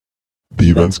The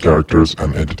events, characters,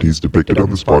 and entities depicted on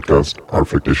this podcast are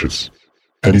fictitious.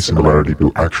 Any similarity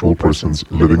to actual persons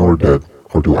living or dead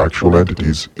or to actual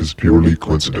entities is purely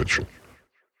coincidental.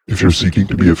 If you're seeking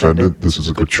to be offended, this is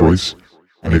a good choice.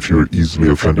 And if you're easily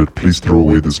offended, please throw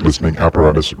away this listening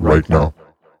apparatus right now.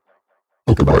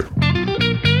 Okay, bye.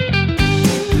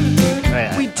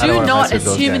 We do not,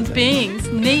 as human beings,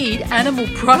 need animal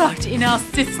product in our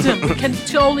system. We can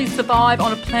totally survive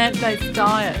on a plant-based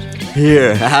diet.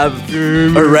 Here, have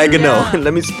oregano.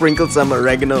 Let me sprinkle some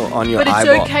oregano on your eyeball.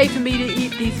 But it's okay for me to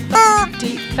eat these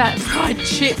deep fat fried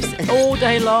chips all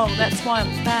day long. That's why I'm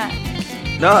fat.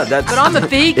 No, that's... But I'm a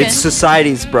vegan. It's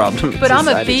society's problem. But I'm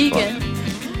a vegan.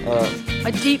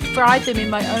 I deep fried them in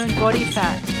my own body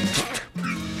fat.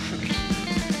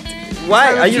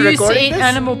 Why? Are you recording to eat this?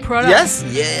 Animal products. Yes?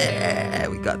 Yeah,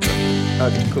 we got some.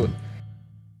 Okay, cool.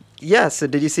 Yeah, so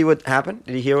did you see what happened?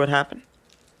 Did you hear what happened?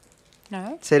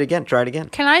 No. Say it again. Try it again.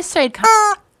 Can I say...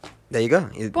 There you go.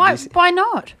 Why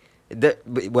not?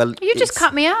 Well, You just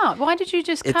cut me out. Why did you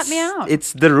just cut me out?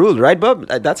 It's the rule, right, Bob?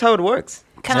 That's how it works.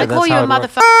 Can I call you a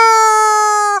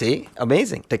motherfucker? See?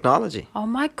 Amazing. Technology. Oh,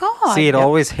 my God. See, it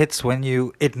always hits when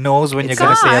it knows when you're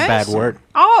going to say a bad word.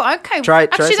 Oh, okay. Try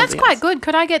Actually, that's something quite else. good.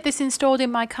 Could I get this installed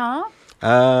in my car?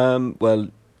 Well,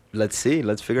 let's see.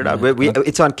 Let's figure it out.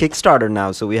 It's on Kickstarter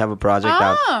now, so we have a project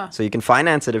out. So you can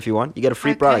finance it if you want. You get a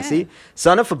free product. See?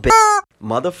 Son of a bitch.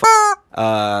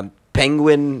 Motherfucker.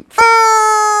 Penguin.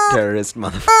 Terrorist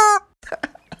motherfucker.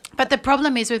 But the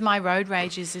problem is with my road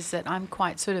rage is that I'm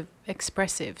quite sort of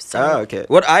expressive. So. Oh, okay.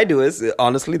 What I do is,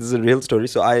 honestly, this is a real story.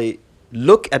 So I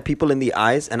look at people in the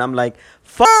eyes and I'm like,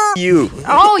 fuck you.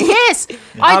 Oh, yes.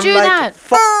 I do like, that.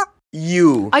 Fuck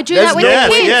you. I do that with the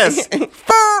kids.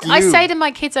 Fuck you. I say to my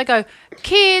kids, I go,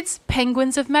 kids,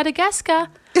 penguins of Madagascar.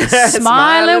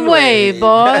 Smile and wave,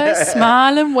 boys.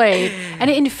 Smile and wave. And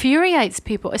it infuriates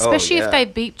people, especially if they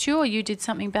beeped you or you did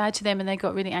something bad to them and they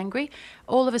got really angry.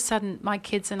 All of a sudden, my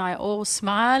kids and I are all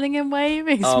smiling and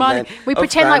waving, smiling. Man. We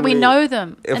pretend like we know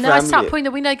them. And then I start putting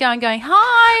the window down going, hi,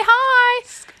 hi.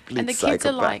 And the kids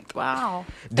are like, wow.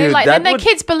 Dude, then the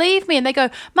kids believe me and they go,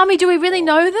 Mummy, do we really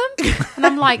know them? And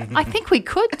I'm like, I think we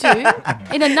could do.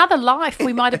 In another life,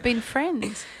 we might have been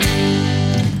friends.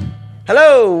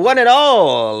 Hello, one and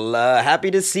all.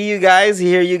 Happy to see you guys,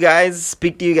 hear you guys,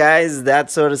 speak to you guys, that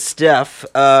sort of stuff.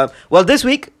 Well, this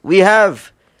week we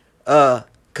have a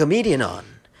comedian on.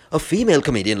 A female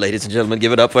comedian, ladies and gentlemen.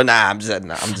 Give it up for... I'm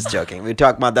just joking. We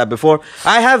talked about that before.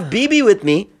 I have Bibi with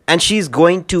me, and she's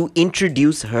going to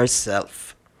introduce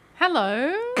herself.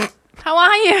 Hello. How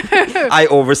are you? I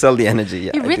oversell the energy.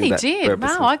 Yeah, you really did.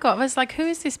 Purposely. Wow, I was like, who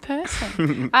is this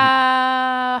person?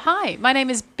 Hi, my name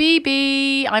is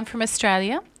Bibi. I'm from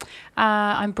Australia.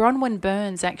 I'm Bronwyn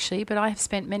Byrnes, actually, but I have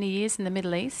spent many years in the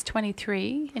Middle East,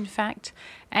 23, in fact,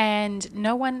 and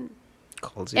no one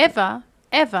calls you ever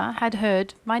had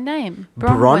heard my name.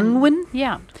 Bronwyn?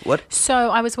 Yeah. What?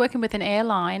 So I was working with an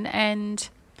airline and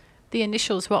the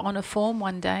initials were on a form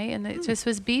one day and it just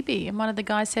was Bibi. And one of the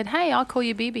guys said, hey, I'll call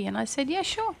you Bibi. And I said, yeah,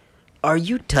 sure. Are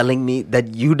you telling me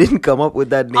that you didn't come up with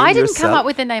that name I didn't yourself? come up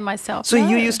with the name myself. So no.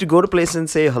 you used to go to places and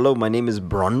say, hello, my name is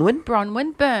Bronwyn?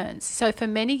 Bronwyn Byrnes. So for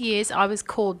many years I was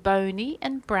called Boney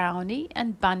and Brownie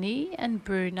and Bunny and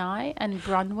Brunei and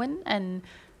Bronwyn and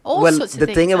all sorts of things. Well,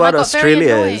 the thing about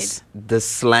Australia is the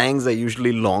slangs are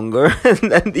usually longer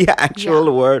than the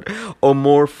actual word or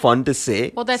more fun to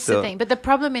say. Well, that's the thing. But the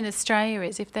problem in Australia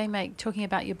is if they make talking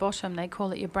about your bottom, they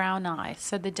call it your brown eye.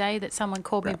 So the day that someone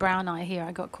called me brown eye here,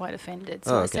 I got quite offended.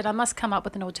 So I said I must come up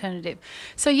with an alternative.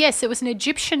 So yes, it was an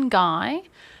Egyptian guy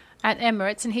at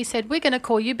Emirates and he said, we're going to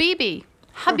call you Bibi,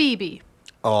 Habibi.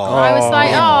 Oh. I was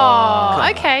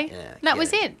like, okay. Yeah, that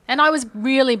was it. And I was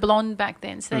really blonde back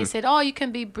then. So they said, you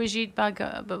can be Brigitte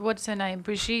Bardot. But what's her name?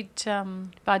 Brigitte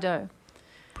Bardot.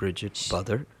 Brigitte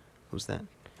Bardot? Who's that?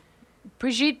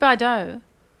 Brigitte Bardot.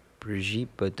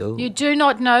 Brigitte Bardot. You do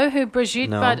not know who Brigitte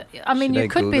Bardot... I mean, you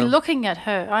could be Google? looking at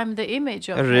her. I'm the image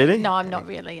of her. Really? No, I'm not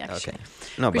really, actually. Okay.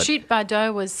 No, Brigitte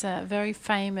Bardot was a very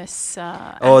famous the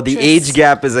actress, age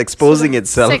gap is exposing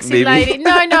itself, sexy maybe. lady.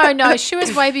 No. She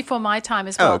was way before my time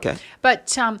as well. Oh, okay.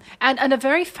 But, and a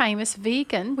very famous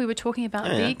vegan. We were talking about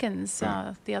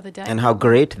vegans the other day. And how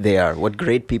great they are. What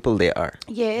great people they are.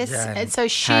 Yes. Yeah, and so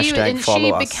she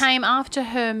follow us. became, after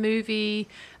her movie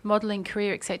modelling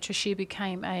career, etc., she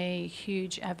became a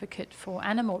huge advocate for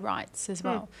animal rights as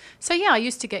well. So, I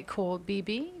used to get called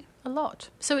Bibi a lot.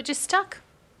 So it just stuck.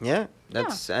 Yeah,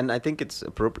 and I think it's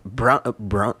appropriate.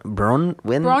 Bronwyn?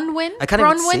 Bronwyn. I can't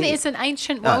even say Bronwyn is an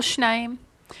ancient Welsh name.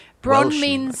 Bron Welsh,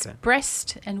 means okay.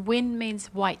 breast and Wyn means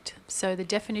white. So the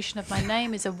definition of my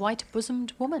name is a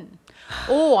white-bosomed woman.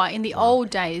 Or in the old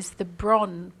days, the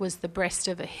Bron was the breast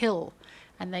of a hill.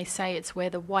 And they say it's where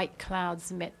the white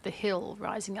clouds met the hill,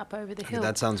 rising up over the hill.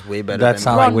 That sounds way better. That than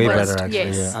sounds Bron way breast, better, actually.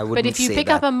 yes. Yeah. I But wouldn't if you say pick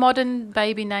up that. a modern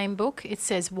baby name book, it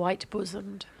says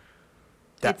white-bosomed.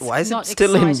 It's Why is it not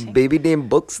still exciting. in baby name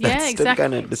books? That's Yeah, still exactly.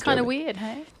 kind of It's kind of disturbing. weird,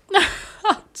 hey?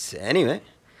 Anyway,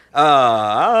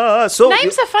 so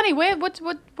Names are funny.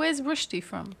 Where's Rushdie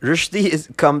from?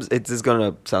 Rushdie comes. It is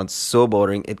gonna sound so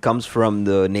boring. It comes from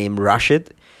the name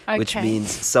Rashid, which Okay.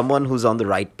 means someone who's on the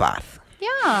right path.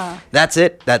 Yeah. That's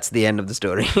it. That's the end of the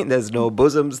story. There's no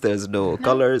bosoms. There's no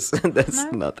colors. There's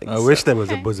No. nothing. I wish there was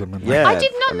a Okay. bosom in Yeah. that. I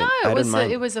did not I mean, know I it was don't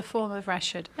mind. it was a form of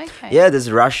Rashid. Okay. Yeah, there's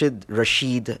Rashid,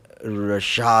 Rashid,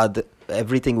 Rashad.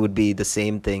 Everything would be the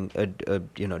same thing.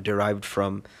 Derived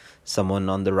from someone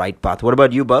on the right path. What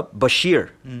about you, Bub? Bashir.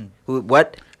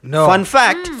 What? No. Fun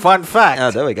fact. Fun fact. Oh,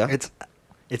 there we go.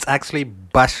 It's actually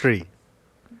Bashri.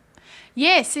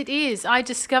 Yes, it is. I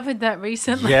discovered that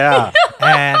recently. Yeah.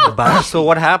 And so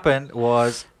what happened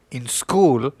was in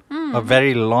school a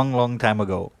very long time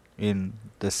ago, in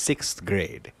the 6th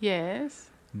grade, Yes.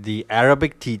 the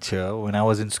Arabic teacher, when I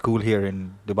was in school here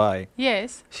in Dubai,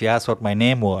 Yes. she asked what my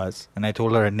name was, and I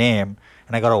told her a name,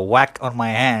 and I got a whack on my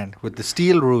hand with the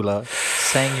steel ruler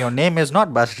saying, your name is not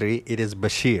Bashri, it is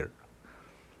Bashir.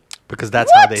 Because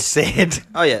that's how they say it.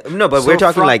 Oh yeah, no, but So we're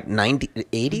talking from- like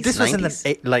 80s. This was in the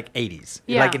 90s? 80s.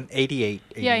 Yeah. Like in 88,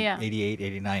 80, Yeah. 88,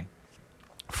 89.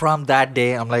 From that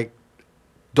day, I'm like,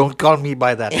 don't call me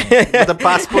by that name. But the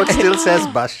passport still says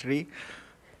Bashri.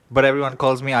 But everyone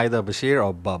calls me either Bashir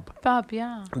or Bub. Bub,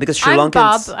 yeah. Because Sri I'm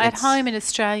Lankans, Bub. At it's- home in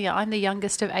Australia, I'm the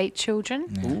youngest of 8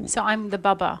 children. So I'm the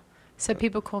Bubba. So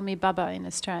people call me Bubba in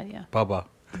Australia. Baba.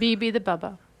 BB the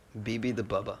Bubba. BB the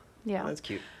Bubba. Yeah. Oh, that's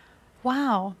cute.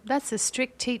 Wow, that's a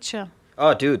strict teacher.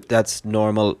 Oh, dude, that's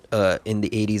normal. In the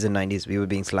 80s and 90s, we were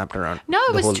being slapped around. No,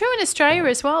 it The was whole- true in Australia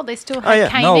as well. They still Oh, had yeah.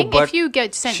 caning. but If you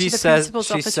get sent to the principal's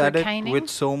she office for said it caning. with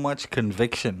so much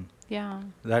conviction Yeah.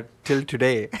 that till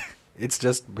today, it's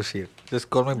just Bashir.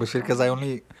 Just call me Bashir because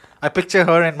I picture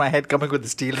her in my head coming with the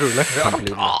steel ruler.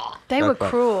 Completely. They were That-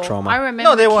 cruel. trauma. I remember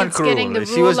No, they weren't kids getting cruel.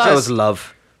 the She was ruler. That was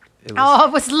love. It was Oh,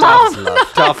 it was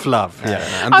love. Tough love. Yeah.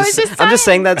 I'm I was just, just I'm just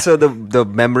saying saying. that so the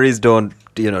memories don't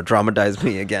traumatize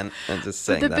me again. I'm just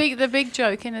saying that. The big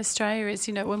joke in Australia is,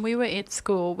 when we were at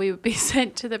school, we would be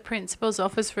sent to the principal's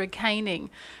office for a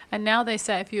caning, and now they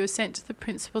say if you were sent to the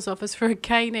principal's office for a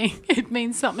caning, it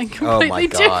means something Oh completely my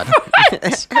god!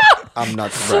 different. I'm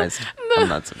not surprised. I'm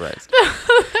not surprised.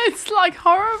 It's like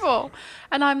horrible,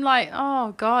 and I'm like,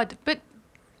 oh god, but.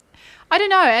 I don't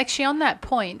know. Actually, on that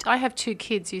point, I have 2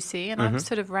 kids, you see, and I've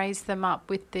sort of raised them up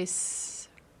with this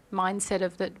mindset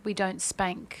of that we don't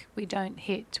spank, we don't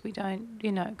hit, we don't,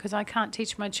 because I can't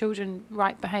teach my children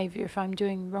right behaviour if I'm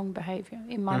doing wrong behaviour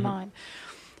in my mind.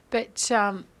 But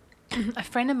a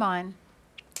friend of mine,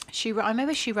 I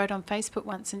remember she wrote on Facebook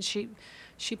once, and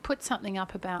she put something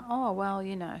up about, oh, well,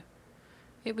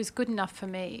 it was good enough for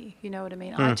me, you know what I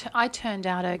mean? I turned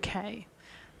out okay.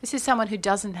 This is someone who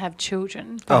doesn't have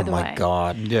children, by Oh the my way.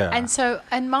 god! Yeah.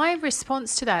 And my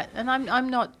response to that, and I'm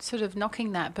not sort of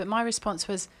knocking that, but my response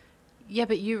was, yeah,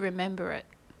 but you remember it.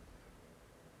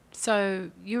 So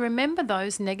you remember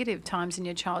those negative times in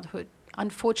your childhood,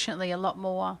 unfortunately, a lot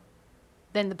more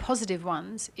than the positive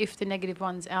ones, if the negative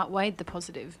ones outweighed the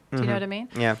positive. Do you know what I mean?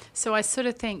 Yeah. So I sort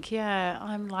of think, yeah,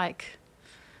 I'm like,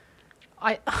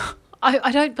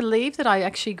 I don't believe that I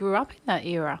actually grew up in that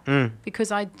era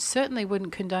because I certainly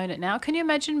wouldn't condone it now. Can you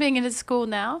imagine being in a school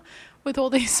now with all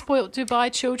these spoilt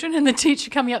Dubai children and the teacher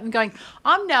coming up and going,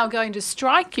 I'm now going to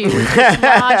strike you with this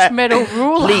large metal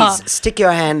ruler. Please stick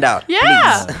your hand out.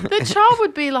 Yeah, Please. the child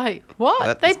would be like, what?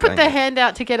 What They is put going their on? hand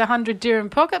out to get 100 dirham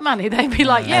pocket money. They'd be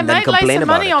like, yeah, And then mate, lay complain some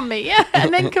about money it. on me. Yeah,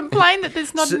 and then complain that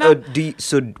there's not So,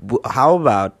 enough. how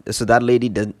about that lady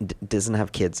doesn't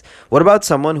have kids? What about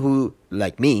someone who,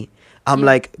 like me, I'm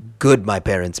like, good, my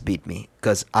parents beat me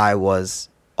because I was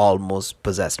almost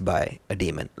possessed by a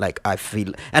demon. Like I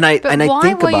feel, and I But and I why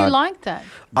think were about. you like that?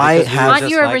 I Because we were have. Aren't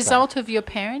just you a like that. result of your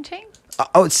parenting?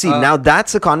 See, now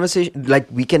that's a conversation. Like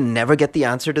we can never get the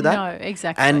answer to that. No,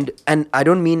 exactly. And I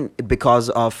don't mean because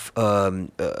of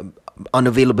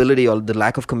unavailability or the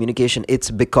lack of communication.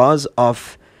 It's because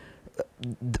of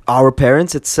our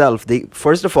parents itself. They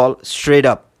first of all, straight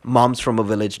up, mom's from a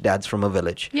village, dad's from a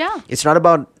village. Yeah. It's not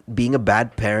about being a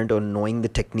bad parent or knowing the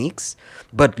techniques,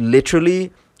 but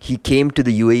literally he came to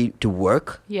the UAE to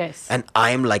work. Yes. And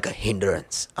I'm like a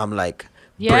hindrance. I'm like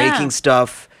Yeah. breaking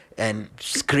stuff, and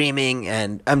screaming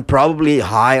and I'm probably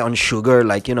high on sugar,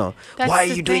 like, That's why are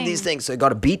the you doing thing. these things? So I got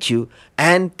to beat you.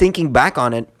 And thinking back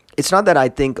on it, it's not that I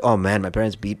think, oh man, my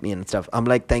parents beat me and stuff. I'm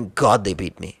like, thank God they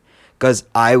beat me, because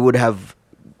I would have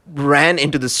ran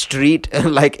into the street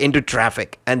like into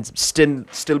traffic and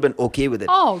still been okay with it.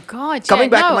 Oh God! Coming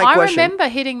back to my I question. remember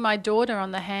hitting my daughter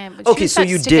on the hand. But Okay, she so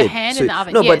used to you stick did. a hand So- in the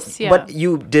oven. No, Yes, but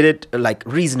you did it like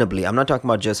reasonably. I'm not talking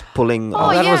about just pulling. Oh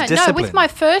that was yeah, no. discipline. With my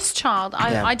first child,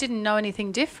 Yeah. I didn't know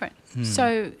anything different.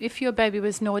 So if your baby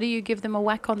was naughty, you give them a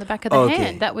whack on the back of the Okay.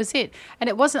 hand. That was it. And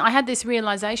it wasn't. I had this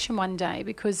realization one day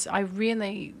because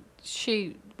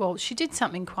she did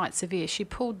something quite severe. She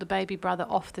pulled the baby brother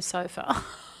off the sofa.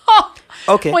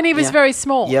 Okay. When he was yeah. very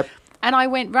small. Yep. And I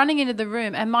went running into the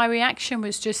room, and my reaction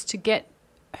was just to get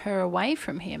her away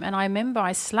from him. And I remember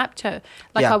I slapped her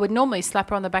like Yeah. I would normally slap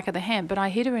her on the back of the hand, but I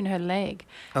hit her in her leg.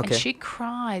 Okay. And she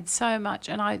cried so much,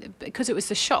 and because it was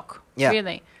the shock, Yeah.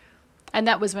 really. And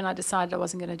that was when I decided I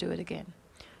wasn't going to do it again.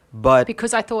 But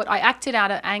Because I thought I acted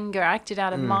out of anger, I acted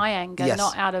out of my anger, Yes.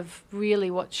 not out of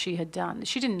really what she had done.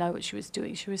 She didn't know what she was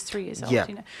doing. She was 3 years old, Yeah.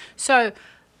 So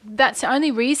that's the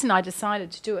only reason I decided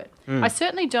to do it. I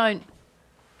certainly don't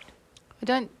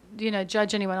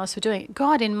judge anyone else for doing it.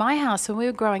 God, in my house when we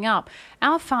were growing up,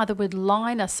 our father would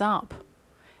line us up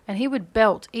and he would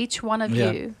belt each one of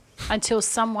Yeah. you until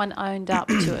someone owned up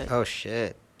to it. oh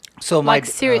shit. So Like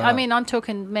serious, I mean, I'm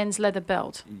talking men's leather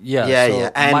belt. yeah, Yeah, so yeah.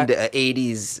 And my-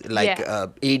 80s, like Yeah.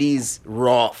 80s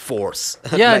raw force.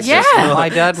 yeah, Like, Yeah. just- my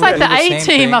dad It's would like do the the A same team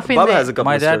thing. up in Bubba there. has a couple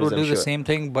My of dad stories, would I'm do the sure. same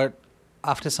thing, but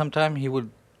after some time he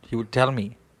would tell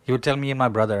me. He would tell me and my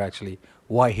brother actually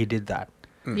why he did that.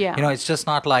 Yeah. It's just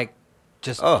not like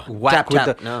just Oh, whack tap, with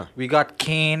tap, the. no. We got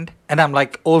caned, and I'm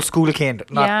like old school caned,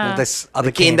 not Yeah. this other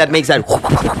The cane that makes that.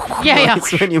 yeah.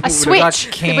 It's when you A move it. switch.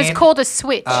 got It was cane. called a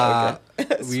switch.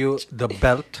 the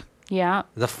belt, yeah.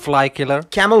 the fly killer.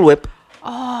 Camel whip.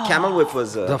 Oh. Camel whip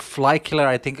was. The fly killer,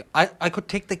 I think I could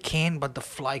take the cane, but the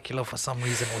fly killer for some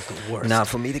reason was the worst. Nah,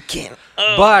 for me, the cane.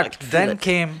 But then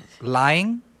came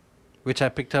lying, which I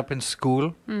picked up in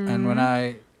school, and when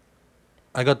I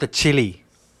got the chili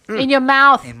In your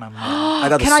mouth. in my mouth. I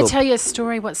got the Can I soap. tell you a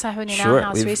story what's happened in Sure, our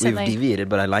house we've recently? deviated,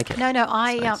 but I like it.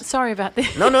 No, sorry about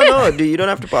this. No, you don't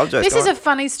have to apologize. This Go is on. a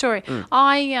funny story.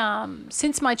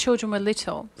 Since my children were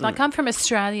little, like I'm from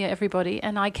Australia, everybody,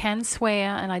 and I can swear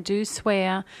and I do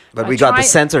swear. But I we got the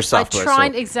try- censor software, I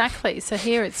tried, so- exactly. So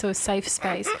here it's a safe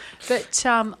space. But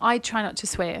I try not to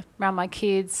swear around my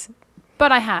kids,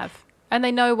 but I have. And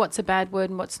they know what's a bad word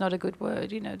and what's not a good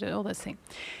word, all those things.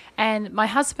 And my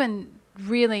husband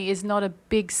really is not a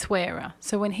big swearer.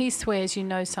 So when he swears, you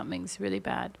know something's really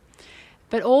bad.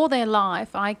 But all their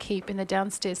life, I keep in the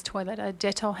downstairs toilet a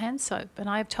Dettol hand soap. And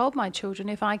I have told my children,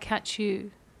 if I catch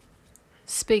you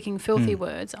speaking filthy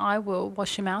words, I will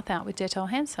wash your mouth out with Dettol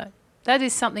hand soap. That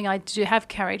is something I do have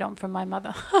carried on from my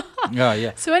mother.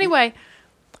 Yeah. So anyway,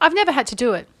 I've never had to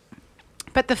do it.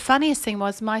 But the funniest thing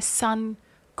was my son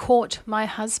caught my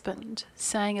husband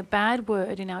saying a bad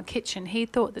word in our kitchen. He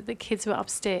thought that the kids were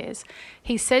upstairs.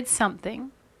 He said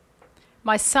something.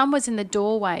 My son was in the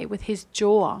doorway with his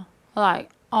jaw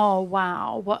like, oh,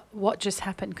 wow, what just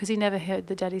happened? Because he never heard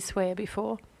the daddy swear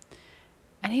before.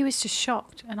 And he was just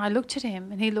shocked. And I looked at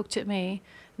him and he looked at me.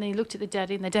 And then he looked at the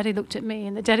daddy and the daddy looked at me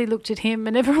and the daddy looked at him.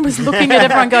 And everyone was looking at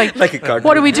everyone going, Like a cartoon.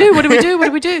 what do we do? What do we do? What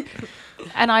do we do?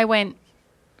 And I went,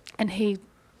 and he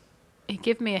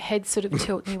gave me a head sort of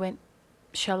tilt and he went,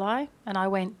 shall I? And I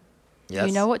went, Yes.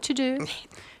 you know what to do.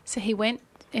 So he went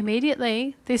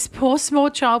immediately. This poor small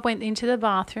child went into the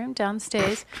bathroom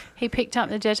downstairs. He picked up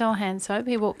the Dettol hand soap.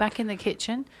 He walked back in the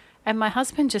kitchen. And my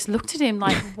husband just looked at him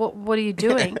like, what are you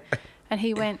doing? And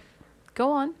he went,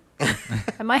 go on.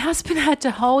 And my husband had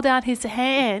to hold out his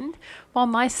hand while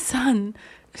my son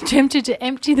attempted to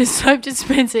empty the soap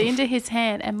dispenser into his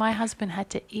hand. And my husband had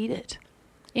to eat it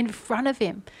in front of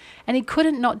him. And he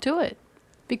couldn't not do it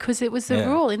because it was the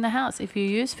rule in the house. If you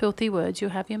use filthy words,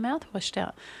 you'll have your mouth washed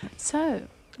out. So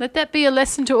let that be a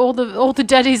lesson to all the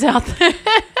daddies out there.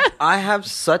 I have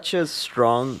such a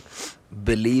strong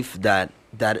belief that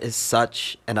is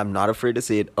such, and I'm not afraid to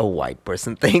say it, a white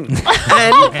person thing.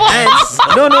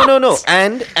 No.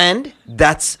 And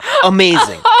that's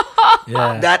amazing.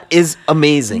 Yeah. That is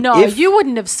amazing. No, If- you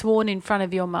wouldn't have sworn in front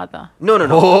of your mother. No. As a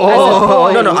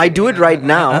boy. No, I do it right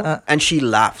now, and she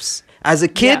laughs. As a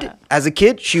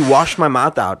kid, she washed my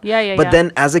mouth out. Yeah. But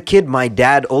then, as a kid, my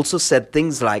dad also said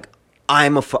things like, "I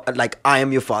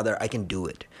am your father. I can do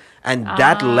it." And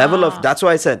that level of, that's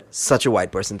why I said such a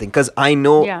white person thing, because I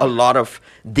know Yeah. a lot of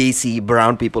desi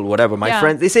brown people, whatever. My Yeah.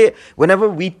 friends, they say whenever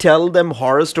we tell them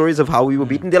horror stories of how we were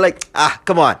beaten, they're like,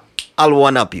 come on, I'll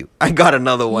one up you. I got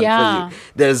another one Yeah. for you.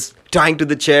 There's tying to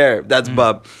the chair. That's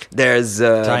Bub. There's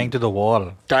Tying to the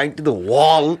wall. tying to the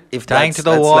wall. If Tying that's, to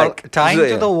the that's wall. like, Tying so, to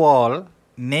yeah. the wall,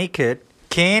 naked,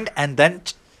 caned, and then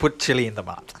put chili in the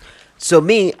mouth. So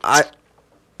me,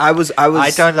 I was.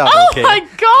 I turned out Oh okay. my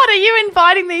God! Are you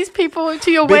inviting these people to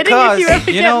your wedding if you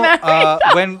ever you get know,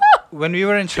 married? when we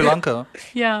were in Sri Lanka,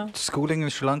 Yeah. schooling in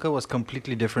Sri Lanka was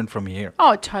completely different from here.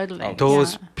 Oh, totally. Those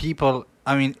yeah. people,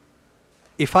 I mean,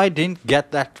 if I didn't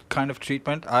get that kind of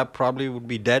treatment, I probably would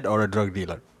be dead or a drug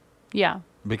dealer Yeah.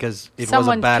 because it was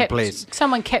a bad place.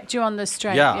 Someone kept you on the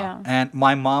straight. Yeah. Yeah. And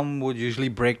my mom would usually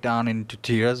break down into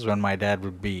tears when my dad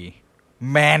would be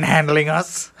manhandling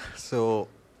us. So,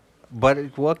 but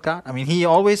it worked out. I mean, he's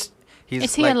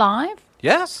Is he like, alive?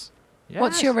 Yes.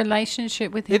 What's your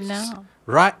relationship with him It's now?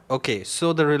 right. Okay.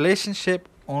 So the relationship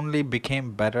only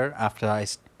became better after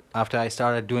I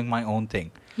started doing my own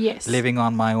thing, Yes. living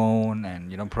on my own,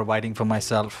 and providing for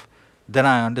myself. Then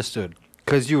I understood,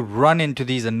 because you run into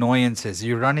these annoyances,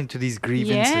 you run into these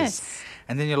grievances, Yes.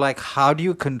 and then you're like, how do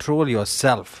you control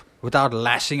yourself without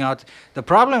lashing out? The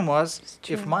problem was,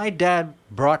 if my dad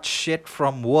brought shit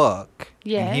from work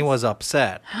and he Yes. was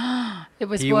upset, It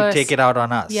was he worse. would take it out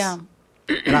on us. Yeah.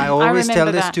 And I always tell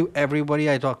remember this that. to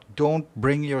everybody I talk: don't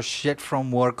bring your shit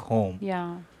from work home.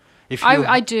 Yeah. If you,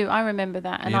 I do. I remember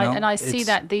that, and You know, I see it's-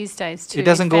 that these days too. it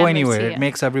doesn't in go families anywhere. here. It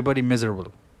makes everybody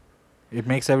miserable. It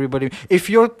makes everybody. If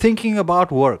you're thinking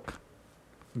about work,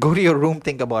 go to your room.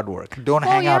 Think about work. Don't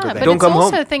hang out with but them. Don't it's come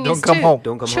also home. The thing Don't is come too, home.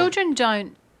 Don't come home. Children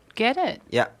don't get it.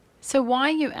 Yeah. So why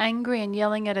are you angry and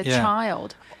yelling at a Yeah.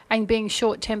 child and being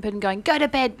short-tempered and going, go to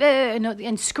bed,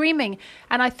 and screaming?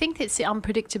 And I think it's the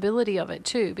unpredictability of it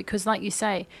too, because like you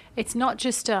say, it's not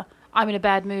just I'm in a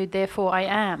bad mood, therefore I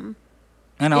am.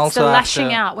 And It's also the lashing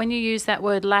after- out. When you use that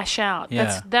word lash out,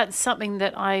 Yeah. that's something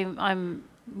that I'm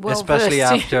well especially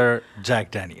versed in. after Jack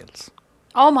Daniels.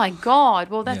 Oh my God!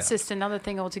 Well, that's Yeah. just another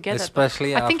thing altogether. But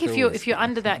Especially I think if after you're whiskey.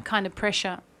 under that kind of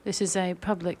pressure, this is a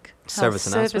public Service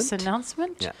service announcement.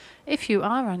 announcement. Yeah. If you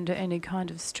are under any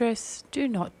kind of stress, do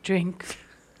not drink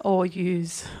or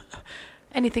use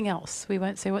anything else. We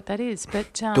won't say what that is,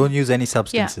 but Don't use any yeah,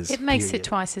 substances. it makes it period.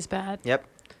 twice as bad. Yep.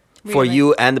 For Really.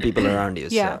 you and the people around you.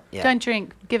 Yeah. So, yeah. Don't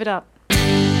drink. Give it up.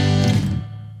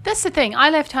 That's the thing.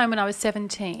 I left home when I was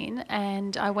 17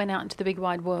 and I went out into the big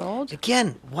wide world.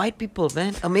 Again, white people,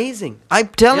 man, amazing. I'm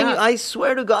telling Yeah. you, I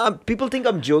swear to God, people think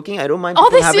I'm joking. I don't mind. Oh,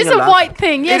 people this having is a laugh. white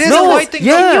thing. Yes, is no, a white thing.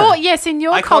 Yeah. In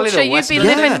your I call it a culture, you'd be Western-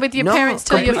 living Yeah, with your no, parents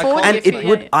till you're complete- 40. and if it you-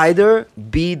 would yeah. either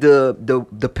be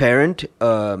the parent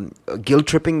guilt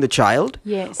tripping the child,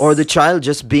 Yes. or the child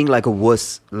just being like a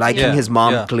wuss, liking Yeah, his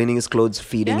mom, yeah. cleaning his clothes,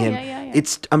 feeding Yeah, him. yeah.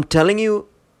 It's. I'm telling you,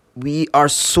 we are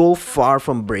so far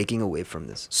from breaking away from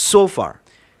this. So far.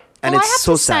 And well, it's I have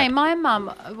so to say,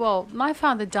 sad. my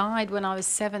father died when I was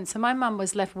 7, so my mum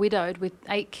was left widowed with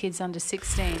 8 kids under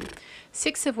 16,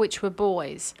 6 of which were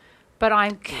boys. But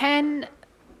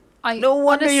No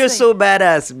wonder you're honestly- so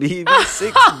badass, baby.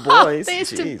 6 boys. They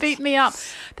used to Jeez. beat me up.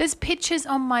 There's pictures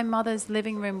on my mother's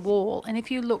living room wall, and if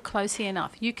you look closely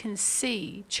enough, you can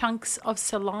see chunks of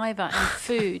saliva and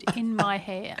food in my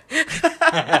hair.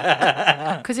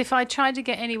 Because if I tried to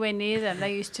get anywhere near them,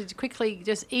 they used to quickly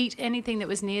just eat anything that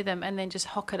was near them and then just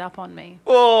hock it up on me.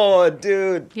 Oh,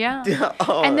 dude. Yeah.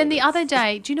 Oh, And then the other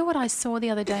day, do you know what I saw the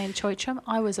other day in Choitram?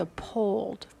 I was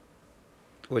appalled.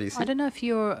 What do you see? I don't know if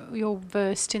you're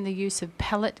versed in the use of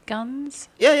pellet guns.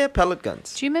 Yeah, pellet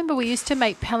guns. Do you remember we used to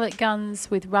make pellet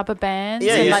guns with rubber bands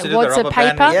Yeah, and you like used to do the wads of rubber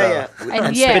band paper? with Yeah. And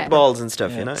And yeah. spitballs and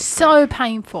stuff, Yeah. you know? So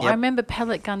painful. Yep. I remember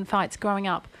pellet gun fights growing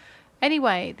up.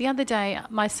 Anyway, the other day,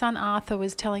 my son Arthur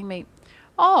was telling me,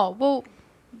 oh, well,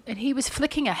 and he was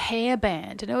flicking a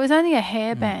hairband, and it was only a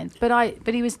hairband,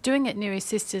 but he was doing it near his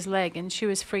sister's leg, and she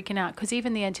was freaking out because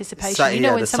even the anticipation,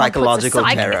 Yeah, when the someone psychological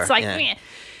puts a terror, it's like, yeah. meh.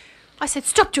 I said,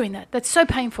 stop doing that. That's so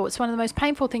painful. It's one of the most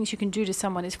painful things you can do to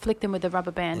someone is flick them with a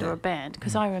rubber band or a band,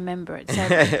 because I remember it. So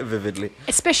Vividly.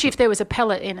 especially if there was a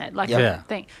pellet in it, like Yeah. a Yeah.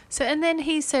 thing. So, and then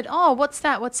he said, oh, what's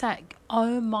that?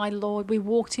 Oh, my Lord. We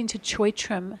walked into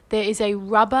Choitram. There is a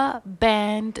rubber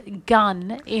band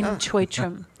gun in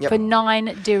Choitram Yep. for 9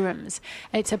 dirhams.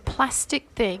 And it's a plastic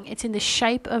thing. It's in the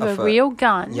shape of Of a a- real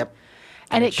gun. Yep.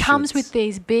 And And it it comes shoots. with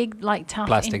these big, like, tough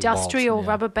Plastic industrial balls,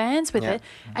 yeah. rubber bands with Yeah. it.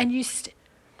 And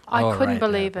I Oh, couldn't right,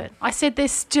 believe yeah. it. I said, they're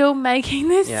still making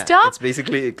this Yeah, stuff? it's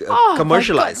basically Oh, my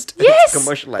commercialized. God. Yes, It's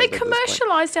commercialized they at this point.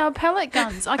 commercialized our pellet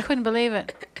guns. I couldn't believe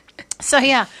it. So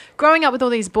yeah, growing up with all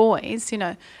these boys,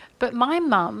 but my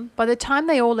mum, by the time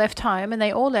they all left home, and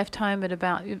they all left home at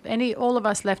about all of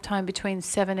us left home between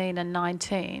 17 and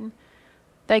 19,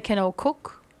 they can all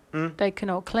cook, they can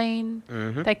all clean,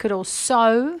 they could all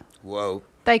sew. Whoa.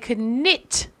 They could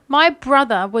knit. My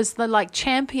brother was the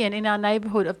champion in our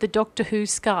neighborhood of the Doctor Who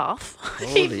scarf.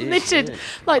 He Holy knitted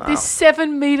shit. this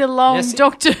 7 meter long Yes.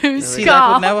 Doctor Who See, that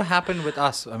scarf. would never happen with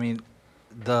us. I mean,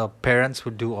 the parents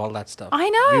would do all that stuff. I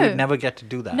know. We would never get to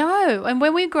do that. No, and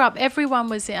when we grew up, everyone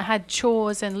had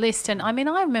chores and lists. And I mean,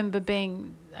 I remember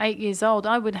being 8 years old.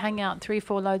 I would hang out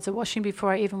 3-4 loads of washing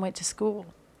before I even went to school.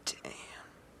 Damn.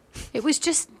 It was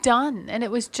just done, and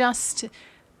it was just.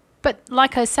 But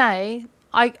like I say,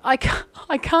 I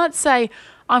can't say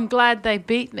I'm glad they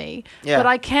beat me, Yeah. but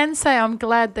I can say I'm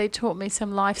glad they taught me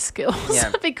some life skills.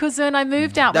 Yeah. Because when I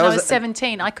moved out That when I was was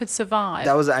 17, I could survive.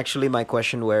 That was actually my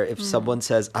question. Where if someone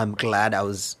says, "I'm glad I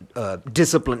was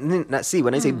disciplined," see,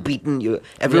 when I say beaten,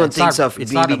 everyone it's thinks not- of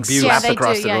it's being not abuse. slapped Yeah, they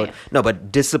across do, the yeah, road. yeah. No,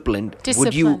 but disciplined.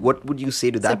 Discipline. What would you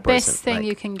say to that the best person? thing Like,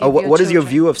 you can give your what is your children.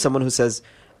 view of someone who says,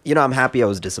 "I'm happy I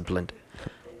was disciplined"?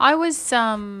 I was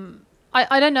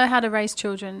I don't know how to raise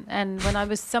children, and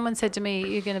when someone said to me,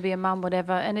 "You're going to be a mum,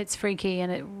 whatever," and it's freaky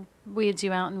and it weirds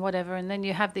you out and whatever, and then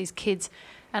you have these kids,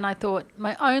 and I thought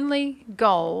my only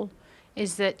goal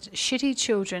is that shitty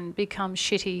children become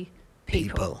shitty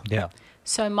people. Yeah.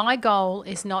 So my goal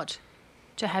is not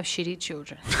to have shitty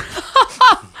children.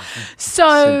 So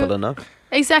Simple enough.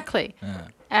 exactly. Yeah.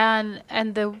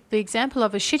 And the example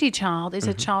of a shitty child is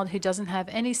a child who doesn't have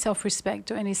any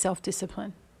self-respect or any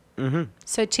self-discipline. Mm-hmm.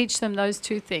 So teach them those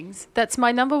two things. That's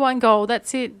my number one goal.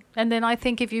 That's it. And then I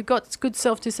think if you've got good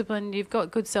self-discipline, you've got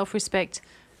good self-respect,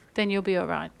 then you'll be all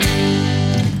right.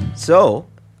 So,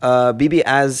 Bibi,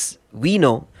 as we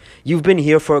know, you've been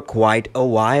here for quite a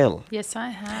while. Yes, I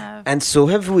have. And so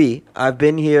have we. I've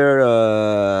been here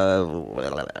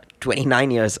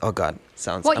 29 years. Oh, God.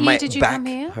 Sounds. What year my did you back come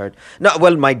here? Hurt. No,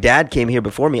 well, my dad came here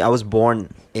before me. I was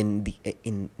born in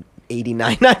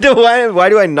 89. I don't know why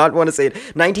do I not want to say it?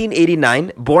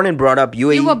 1989. Born and brought up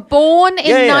UAE. You were born in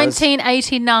Yeah, I was-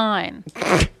 1989.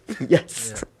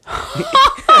 Yes.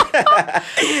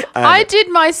 I did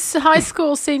my high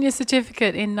school senior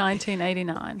certificate in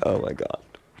 1989. Oh, my God.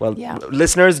 Well, Yeah.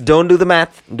 listeners, don't do the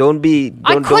math. Don't be.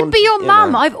 I Don't, could don't, be your you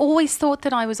mum. know. I've always thought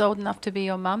that I was old enough to be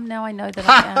your mum. Now I know that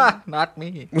I am. Not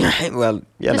me. Well,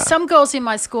 yeah. Because some girls in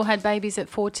my school had babies at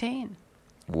 14.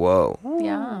 Whoa.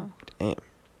 Yeah. Damn.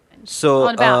 So,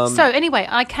 On about. So anyway,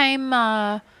 I came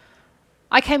to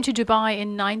Dubai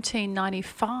in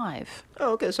 1995.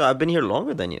 oh, okay. So I've been here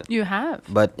longer than you. You have.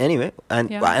 But anyway, and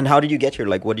Yeah. how did you get here?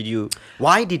 Like,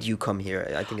 why did you come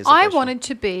here? I think it's. I wanted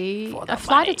to be For a the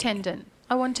flight money. attendant.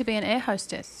 I wanted to be an air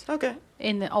hostess. Okay.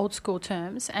 In the old school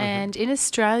terms. And in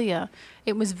Australia,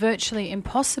 it was virtually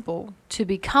impossible to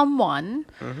become one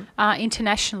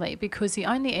internationally, because the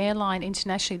only airline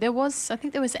internationally, I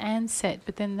think there was Ansett,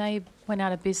 but then they went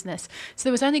out of business. So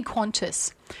there was only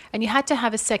Qantas, and you had to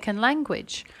have a second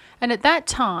language. And at that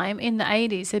time, in the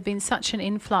 80s, there'd been such an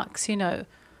influx,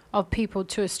 of people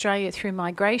to Australia through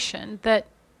migration that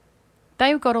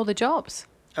they got all the jobs.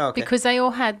 Oh, okay. Because they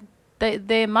all had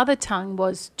their mother tongue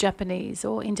was Japanese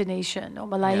or Indonesian or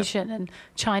Malaysian and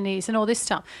Chinese and all this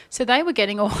stuff. So they were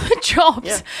getting all the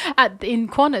jobs in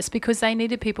Qantas because they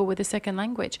needed people with a second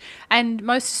language. And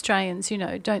most Australians,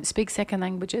 don't speak second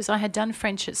languages. I had done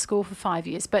French at school for 5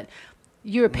 years, but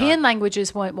European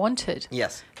languages weren't wanted.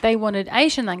 Yes. They wanted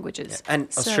Asian languages.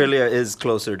 And So- Australia is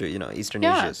closer to Eastern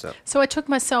Asia. So I took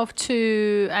myself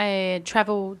to a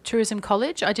travel tourism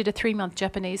college. I did a 3-month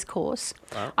Japanese course.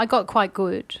 Wow. I got quite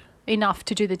good, enough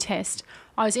to do the test.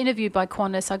 I was interviewed by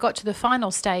Qantas. I got to the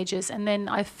final stages, and then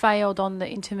I failed on the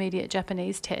intermediate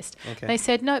Japanese test. Okay. They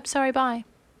said, "Nope, sorry, bye."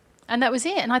 And that was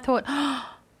it. And I thought,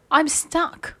 I'm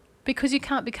stuck because you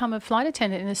can't become a flight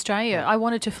attendant in Australia. I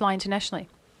wanted to fly internationally.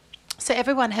 So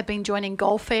everyone had been joining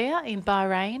Gulf Air in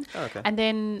Bahrain. Oh, okay. And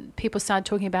then people started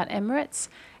talking about Emirates.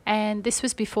 And this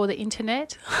was before the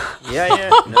internet, yeah.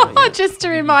 No, yeah. just to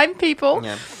remind people.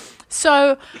 Yeah.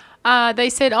 So they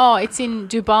said, it's in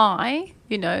Dubai.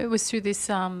 It was through this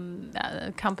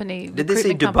company. Did they say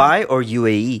recruitment Dubai company. or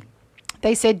UAE?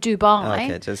 They said Dubai.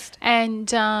 Okay, just. And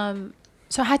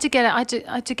so I had to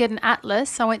get an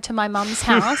atlas. I went to my mum's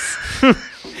house.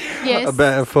 Yes.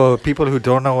 But for people who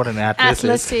don't know what an atlas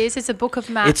is, It's a book of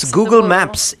maps. It's of the Google world.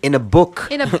 Maps in a book.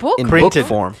 In a book? In Printed. book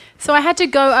form. So I had to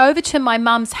go over to my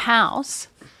mum's house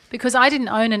because I didn't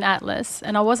own an atlas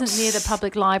and I wasn't near the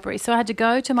public library. So I had to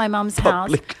go to my mum's house.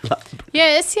 Public library.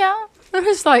 Yes, yeah. It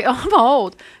was like, I'm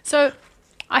old. So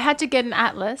I had to get an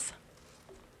atlas.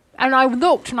 And I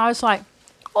looked and I was like,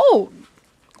 oh,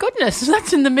 goodness,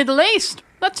 that's in the Middle East.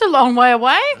 That's a long way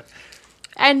away.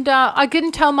 And I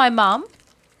didn't tell my mum.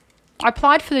 I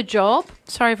applied for the job.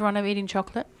 Sorry, everyone, I'm eating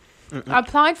chocolate. I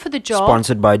applied for the job.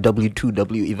 Sponsored by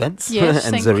W2W Events Yes,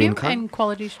 and thank Zareen you. Khan. And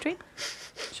Quality Street.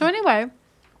 So anyway,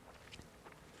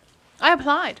 I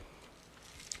applied.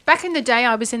 Back in the day,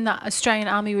 I was in the Australian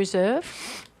Army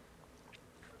Reserve.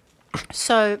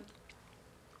 So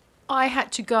I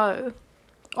had to go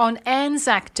on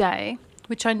Anzac Day,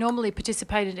 which I normally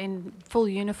participated in full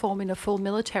uniform in a full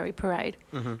military parade.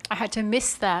 Mm-hmm. I had to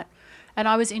miss that. And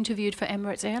I was interviewed for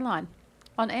Emirates Airline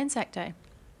on Anzac Day.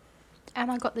 And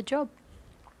I got the job.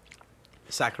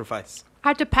 Sacrifice. I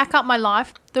had to pack up my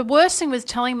life. The worst thing was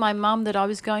telling my mum that I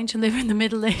was going to live in the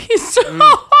Middle East.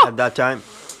 At that time.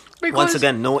 Because Once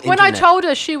again, no when I internet. told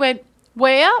her, she went,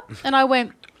 "Where?" And I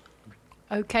went,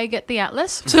 "Okay, get the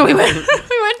atlas." So we went.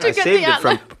 We went to I get saved the it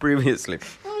atlas. from previously.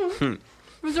 There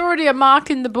was already a mark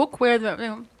in the book where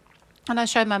the, and I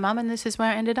showed my mum, and this is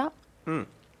where I ended up. Mm.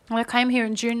 When I came here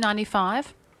in June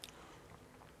 '95,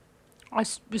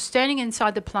 was standing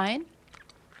inside the plane.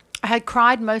 I had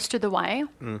cried most of the way.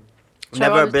 So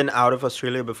Never been out of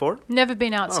Australia before? Never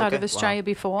been outside of okay. Australia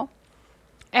before.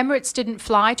 Emirates didn't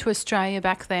fly to Australia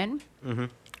back then. Wow.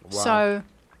 So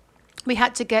we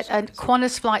had to get a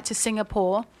Qantas flight to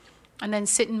Singapore and then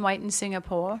sit and wait in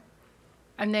Singapore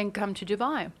and then come to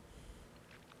Dubai.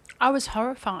 I was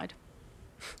horrified.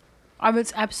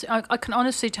 I can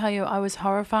honestly tell you I was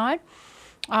horrified.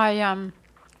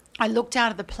 I looked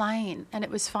out of the plane and it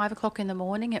was 5 o'clock in the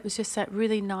morning. It was just that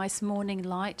really nice morning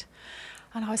light.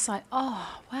 And I was like,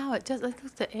 oh, wow,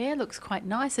 the air looks quite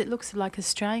nice. It looks like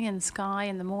Australian sky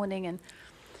in the morning.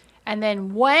 And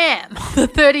then wham, the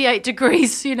 38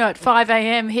 degrees, at 5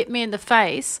 a.m. hit me in the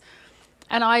face.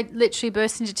 And I literally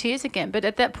burst into tears again. But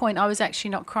at that point, I was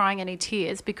actually not crying any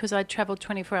tears because I'd travelled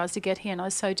 24 hours to get here and I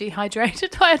was so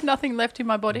dehydrated. I had nothing left in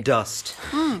my body. Dust.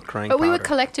 Crying But we were powder.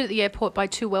 collected at the airport by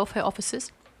 2 welfare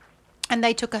officers. And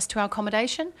they took us to our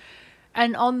accommodation.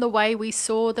 And on the way, we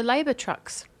saw the Labor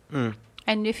trucks.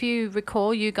 And if you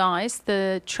recall, you guys,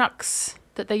 the trucks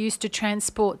that they used to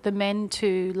transport the men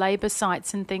to labour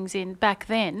sites and things in back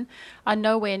then are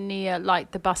nowhere near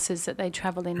like the buses that they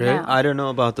travel in Really? now. I don't know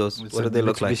about those. It's What do they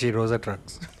look like? Mitsubishi Rosa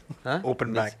trucks. Huh?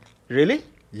 Open back. Really?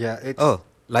 Yeah. It's Oh,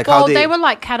 like well, how they were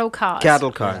like cattle cars.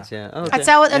 cattle cars. Yeah. Oh, That's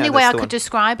okay. how Yeah, only way that's I the could one.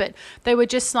 describe it. They were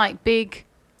just like big,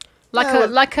 like Yeah, a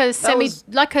like a semi was-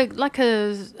 like a like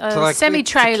semi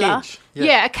trailer. it's a cage. Yeah.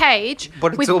 Yeah. A cage But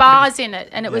it's with open. bars in it,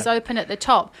 and it was Yeah. open at the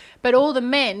top. But all the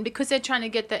men, because they're trying to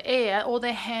get the air, all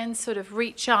their hands sort of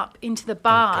reach up into the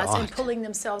bars and God. pulling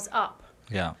themselves up.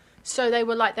 Yeah. So they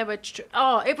were like it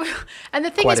was, and the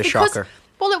thing Quite is a because shocker.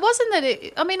 well, it wasn't that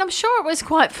it. I mean, I'm sure it was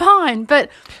quite fine, but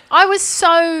I was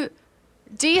so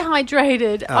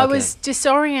dehydrated. I Okay. was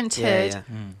disoriented. Yeah,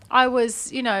 yeah. I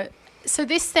was, So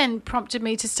this then prompted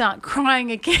me to start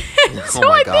crying again. So Oh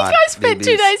my I God, think I spent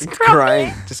 2 babies. days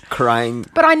crying. Just crying.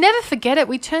 But I never forget it.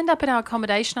 We turned up at our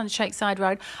accommodation on Sheikh Zayed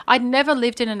Road. I'd never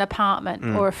lived in an apartment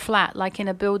or a flat, like in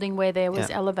a building where there was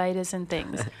Yeah. elevators and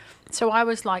things. So I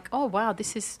was like, oh, wow,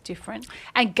 this is different.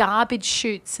 And garbage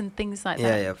chutes and things like Yeah,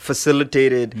 that. yeah.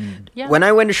 Facilitated. Yeah. When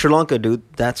I went to Sri Lanka, dude,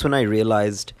 that's when I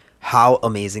realized how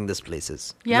amazing this place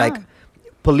is. Yeah. Like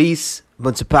police,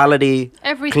 municipality,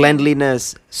 Everything.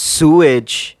 cleanliness,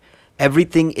 sewage,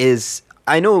 everything is.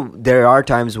 I know there are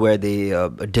times where they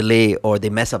delay or they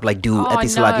mess up, like do Oh, at I the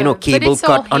Salat, know. But cable it's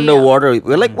all cut here. underwater.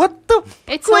 We're like, what the?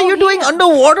 It's Why are all you doing here.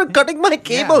 underwater cutting my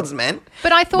cables, man?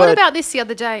 But I thought But- about this the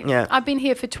other day. Yeah. I've been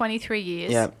here for 23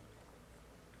 years. Yeah.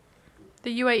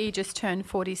 The UAE just turned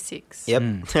 46.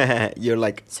 Yep. You're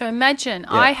like, So imagine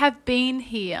Yeah. I have been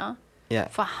here yeah.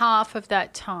 for half of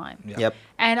that time. Yeah. Yep.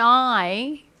 And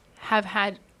I have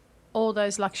had all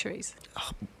those luxuries.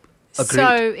 Agreed. So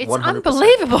it's 100%.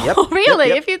 unbelievable, Yep, really,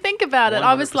 yep, yep. if you think about it.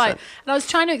 I was like, 100%. and I was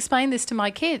trying to explain this to my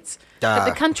kids. That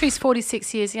the Ah. country's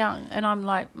 46 years young. And I'm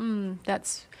like,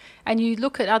 that's... And you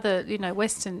look at other,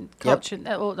 Western culture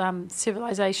or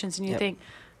civilizations and you Yep. think,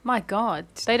 my God,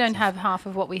 they don't have half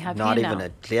of what we have Not here even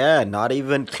now. not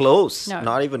even close. No.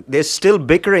 Not even. They're still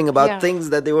bickering about Yeah.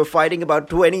 things that they were fighting about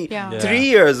 23 Yeah.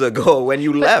 years ago when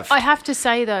you But left. I have to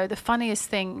say, though, the funniest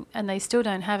thing, and they still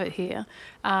don't have it here,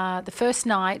 the first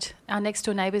night, our next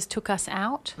door neighbours took us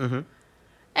out. Mm-hmm.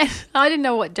 And I didn't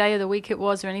know what day of the week it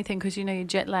was or anything because, you're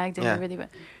jet lagged and Yeah. you really were.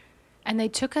 And they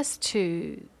took us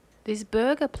to this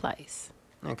burger place.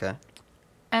 Okay.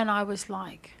 And I was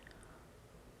like,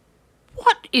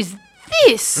 what is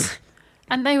this?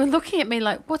 And they were looking at me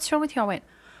like, what's wrong with you? I went,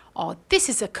 oh, this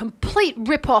is a complete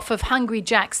rip-off of Hungry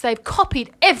Jack's. They've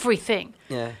copied everything.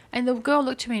 Yeah. And the girl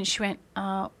looked at me and she went,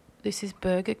 this is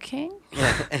Burger King?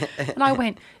 And I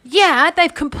went, yeah,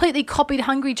 they've completely copied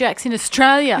Hungry Jack's in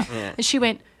Australia. Yeah. And she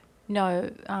went,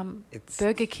 no, It's-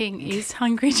 Burger King is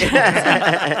Hungry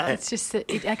Jack's. It's just that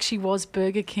it actually was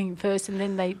Burger King first and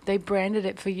then they branded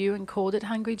it for you and called it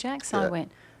Hungry Jack's. So I Yeah.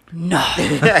 went, no.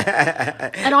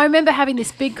 And I remember having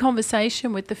this big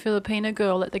conversation with the Filipino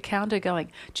girl at the counter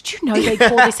going, did you know they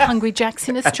call this Hungry Jacks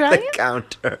in Australia? The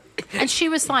counter. And she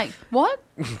was like, what?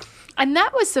 And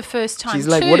that was the first time She's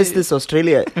like, what is this,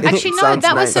 Australia? Actually, no, Sounds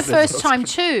that was nice. the first time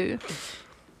too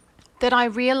that I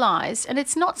realised, and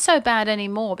it's not so bad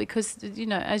anymore because, you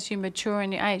know, as you mature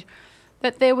in your age,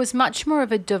 that there was much more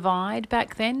of a divide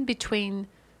back then between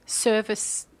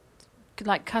service,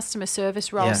 like customer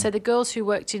service roles. Yeah. So the girls who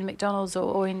worked in McDonald's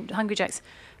or in Hungry Jack's,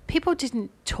 people didn't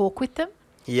talk with them.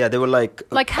 Yeah, they were like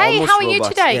Hey, almost how are you robots.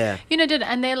 today? Yeah. You know,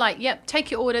 and they're like, yep,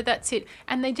 take your order, that's it.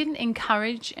 And they didn't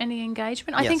encourage any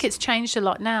engagement. I think Yes. it's changed a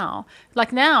lot now.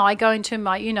 Like now I go into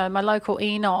my, you know, my local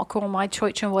Enoch or my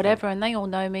church and whatever, and they all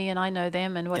know me and I know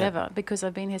them and whatever because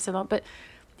I've been here so long. But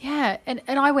yeah, and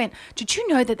I went, did you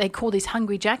know that they call these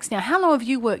Hungry Jacks now? How long have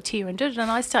you worked here? And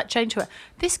I start chatting to her.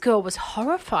 This girl was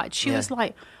horrified. She was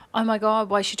like, oh my God,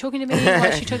 why is she talking to me? Why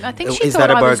is she talking? I think she Is thought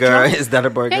that a I was burger? drunk. Is that a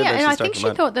burger? Yeah, that and I she's think talking she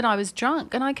about? thought that I was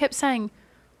drunk. And I kept saying,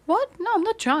 what? No, I'm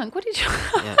not drunk. What did you...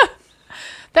 Yeah.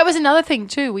 That was another thing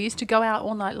too. We used to go out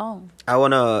all night long. I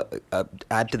want to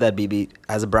add to that, BB.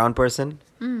 As a brown person,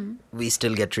 we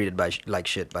still get treated like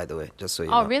shit, by the way, just so you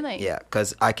know. Oh, really? Yeah,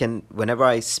 because whenever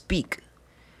I speak,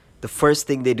 the first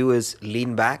thing they do is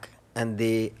lean back, and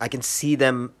I can see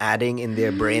them adding in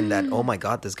their brain that, oh my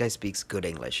God, this guy speaks good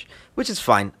English, which is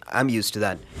fine. I'm used to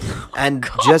that. And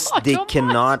just they oh my.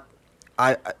 cannot.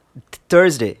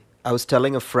 Thursday, I was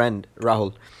telling a friend,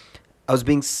 Rahul, I was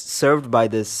being served by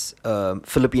this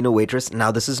Filipino waitress.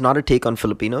 Now, this is not a take on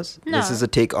Filipinos. No. This is a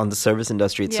take on the service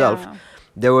industry itself. Yeah.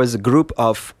 There was a group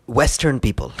of Western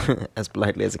people, as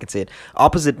politely as I can say it,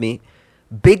 opposite me.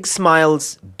 Big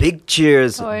smiles, big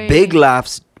cheers, Oy. big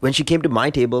laughs. When she came to my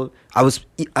table, I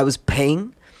was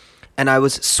paying, and I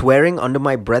was swearing under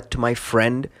my breath to my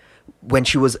friend when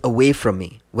she was away from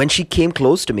me. When she came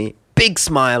close to me, big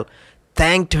smile,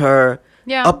 thanked her,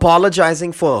 Yeah.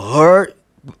 apologizing for her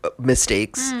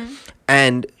mistakes,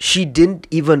 and she didn't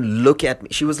even look at me.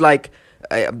 She was like,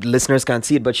 listeners can't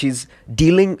see it, but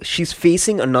she's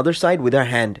facing another side with her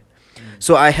hand.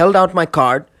 So I held out my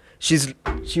card. She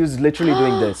was literally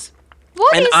doing this.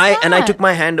 What and is I that? and I took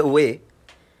my hand away,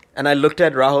 and I looked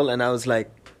at Rahul and I was like,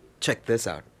 check this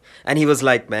out. And he was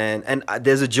like, man, and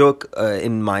there's a joke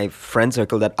in my friend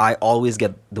circle that I always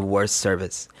get the worst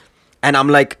service. And I'm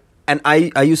like, and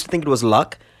I used to think it was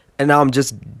luck, and now I'm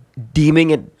just deeming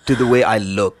it to the way I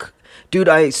look. Dude,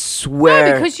 I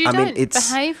swear. No, because you don't it's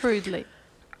behave rudely.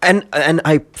 and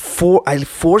I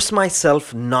force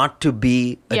myself not to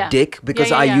be a Yeah. dick because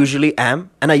Yeah, I yeah. usually am,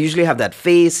 and I usually have that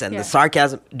face and Yeah. the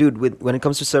sarcasm. Dude, when it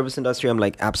comes to service industry, I'm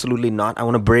like, absolutely not. I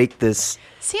want to break this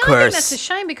See, I curse. think that's a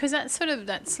shame because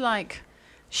that's like,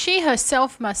 she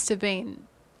herself must have been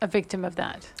a victim of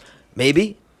that.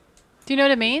 Maybe. Do you know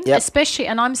what I mean? Yep. Especially,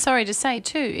 and I'm sorry to say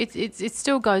too, it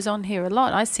still goes on here a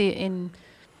lot. I see it in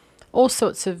all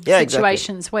sorts of Yeah, exactly.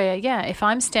 situations where, if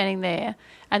I'm standing there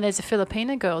and there's a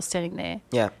Filipino girl standing there,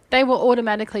 Yeah. they will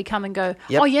automatically come and go,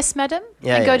 Yep. oh, yes, madam,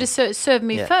 Yeah, and yeah, go yeah. to serve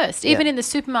me Yeah, first, yeah. even in the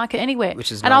supermarket, anywhere.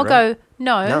 Which is and not I'll right. go,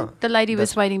 no, No, the lady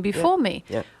was that's- waiting before me.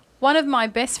 Yeah. One of my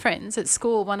best friends at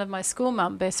school, one of my school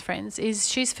mum best friends,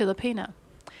 she's Filipina,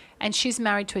 and she's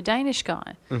married to a Danish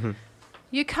guy. Mm-hmm.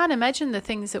 You can't imagine the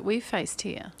things that we've faced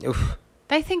here. Oof.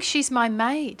 They think she's my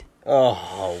maid.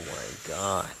 Oh my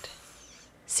God.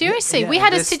 Seriously, Yeah, we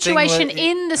had a this thing situation where-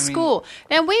 in the I mean- school.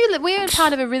 Now, we're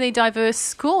part of a really diverse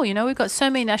school. You know, we've got so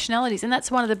many nationalities. And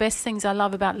that's one of the best things I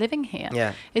love about living here,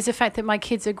 Yeah. is the fact that my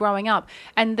kids are growing up.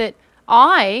 And that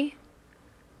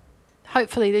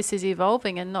hopefully this is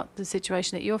evolving and not the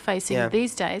situation that you're facing Yeah.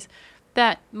 these days,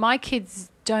 that my kids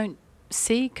don't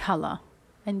see colour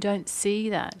and don't see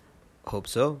that. Hope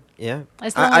so. Yeah.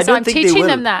 As long I as don't I'm think they teaching will.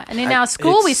 them that. And in our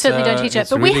school, we It's, certainly don't teach that. it's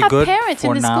But really we have good parents in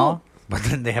for the now, school. but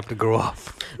then they have to grow up.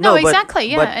 No, but- exactly,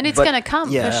 yeah. but- And it's but- going to come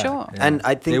yeah. for sure. Yeah. And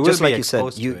I They think will just be like you said,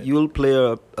 exposed to it. you'll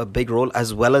play a big role,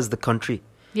 as well as the country.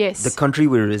 Yes. The country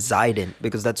we reside in,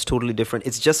 because that's totally different.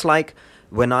 It's just like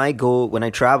when I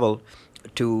travel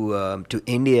to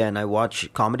India and I watch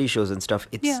comedy shows and stuff.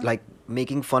 It's Yeah. like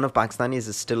making fun of Pakistanis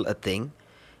is still a thing,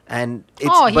 and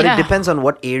Oh, it yeah. depends on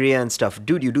what area and stuff.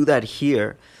 Dude, you do that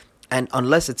here, and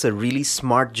unless it's a really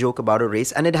smart joke about a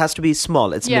race, and it has to be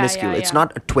small, it's Yeah, minuscule. yeah, It's yeah.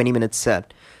 not a 20-minute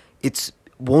set. It's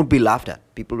won't be laughed at.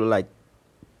 People will like,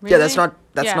 yeah, that's Really?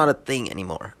 not Yeah. not a thing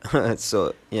anymore.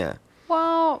 So yeah.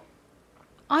 Well,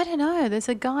 I don't know. There's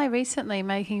a guy recently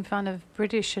making fun of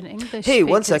British and English. Hey,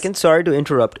 one speakers. second. Sorry to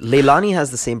interrupt. Leilani has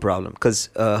the same problem because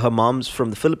her mom's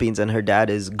from the Philippines and her dad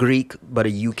is Greek but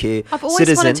a UK I've always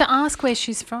citizen. wanted to ask where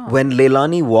she's from. When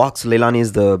Leilani walks, Leilani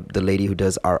is the lady who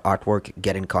does our artwork.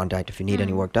 Get in contact if you need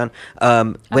any work done.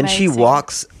 When she Amazing.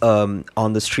 walks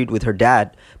on the street with her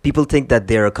dad, people think that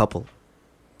they're a couple.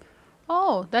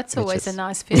 Oh, that's Which always is- a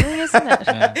nice feeling, isn't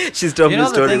it? She's told You me a know,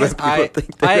 the story thing where is, people I-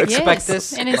 think I they're expect Yes,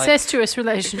 this, an like- incestuous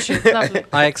relationship. Lovely.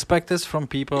 I expect this from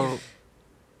people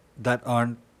that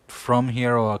aren't from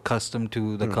here or accustomed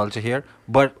to the culture here,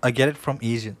 but I get it from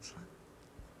Asians.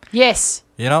 Yes.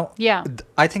 You know? Yeah.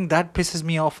 I think that pisses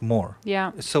me off more.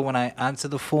 Yeah. So when I answer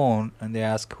the phone and they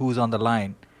ask who's on the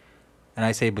line, and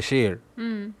I say Bashir,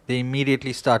 they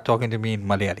immediately start talking to me in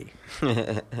Malayali.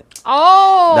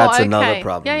 Oh, That's okay. another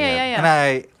problem, Yeah, yeah, yeah.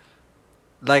 yeah,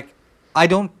 And I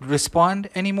don't respond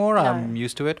anymore. No. I'm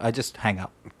used to it. I just hang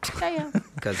up. yeah.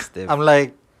 because they've I'm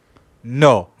like,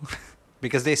 no.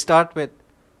 Because they start with,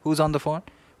 who's on the phone?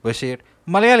 Bashir,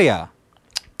 Malayalia.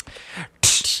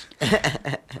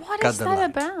 What Cut is the that line.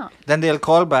 about? Then they'll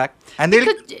call back and they'll.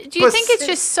 Because, do you think it's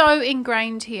just so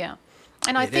ingrained here?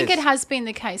 And I It think is. it has been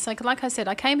the case. Like I said,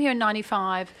 I came here in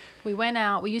 '95. We went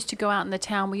out. We used to go out in the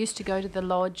town. We used to go to the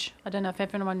lodge. I don't know if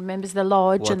everyone remembers the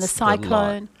lodge and the What's the lodge?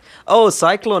 Cyclone. Oh,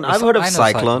 Cyclone. I've heard of I know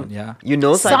Cyclone. Cyclone, yeah. You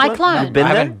know Cyclone? Cyclone. You've been I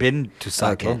there? haven't been to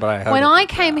Cyclone, Okay. but I heard When of I it.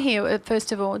 came here,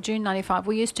 first of all, June '95,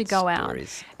 we used to go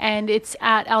Stories. out, and it's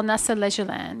at Al Nasser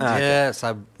Leisureland. Ah, okay. Yes,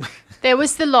 There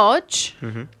was the lodge,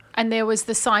 Mm-hmm. and there was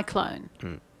the Cyclone.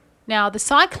 Now the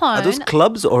Cyclone. Are those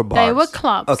clubs or bars? They were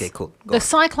clubs. Okay, cool. Go The on.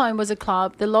 Cyclone was a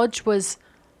club. The lodge was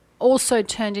also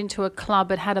turned into a club.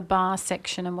 It had a bar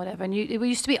section and whatever. And it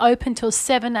used to be open till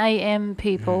 7 a.m.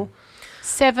 people.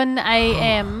 7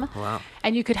 a.m. Wow.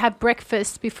 And you could have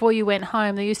breakfast before you went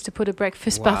home. They used to put a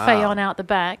breakfast Wow. buffet on out the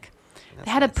back. That's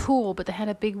They had a nice. pool, but they had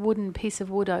a big wooden piece of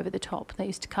wood over the top. They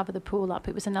used to cover the pool up.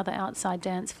 It was another outside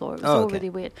dance floor. It was Oh, all okay. really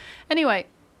weird. Anyway,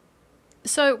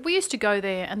 so we used to go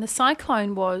there, and the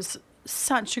Cyclone was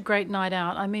such a great night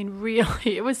out. I mean,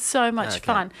 really, it was so much Okay.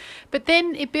 fun. But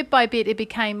then, bit by bit, it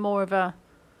became more of a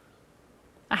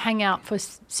hangout for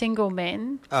single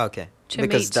men, Oh, okay. to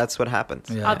Because meet that's what happens.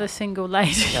 Yeah. other single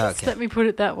ladies. Okay. Let me put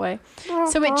it that way.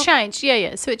 So it changed.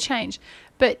 Yeah. So it changed.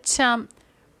 But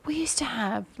we used to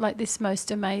have like this most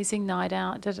amazing night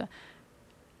out.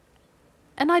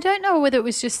 And I don't know whether it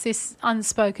was just this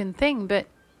unspoken thing, but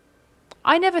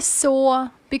I never saw,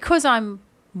 because I'm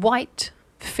white,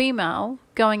 female,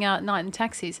 going out at night in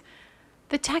taxis,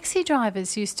 the taxi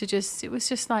drivers used to just, it was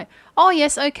just like, oh,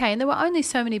 yes, okay. And there were only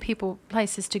so many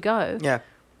places to go. Yeah.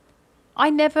 I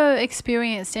never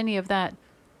experienced any of that,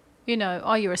 you know,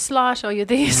 oh, you're a slut, or you're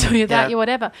this, or you're that, Yeah. you're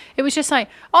whatever. It was just like,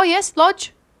 oh, yes,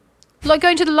 lodge. Like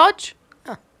going to the lodge.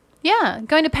 Huh. Yeah,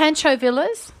 going to Pancho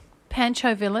Villas.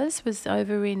 Pancho Villas was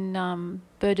over in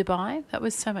Burdubai. That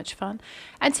was so much fun.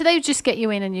 And so they would just get you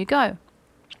in and you go.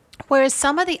 Whereas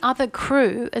some of the other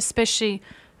crew, especially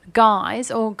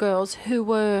guys or girls who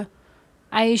were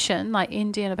Asian, like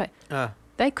Indian,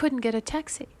 they couldn't get a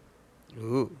taxi.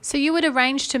 Ooh. So you would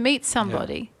arrange to meet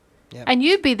somebody Yeah. and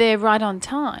you'd be there right on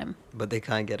time, But they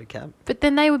can't get a cab. but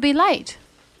then they would be late.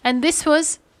 And this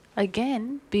was,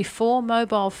 again, before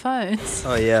mobile phones.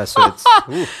 Oh, yeah. So it's.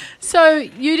 Ooh. So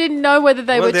you didn't know whether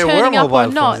they were there turning up or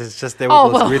mobile not. phones. It's just they were Oh,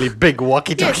 those well. really big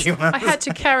walkie-talkie Yes, ones. I had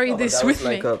to carry this that with was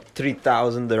like me. a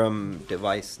 3,000 dirham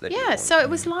device. That you Yeah, own. so it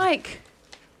was like,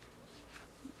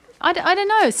 I don't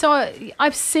know. So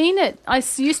I've seen it.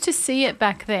 Used to see it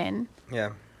back then, Yeah.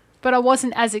 but I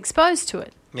wasn't as exposed to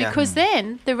it. Yeah. Because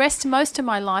then most of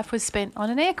my life was spent on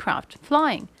an aircraft,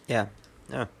 flying. Yeah.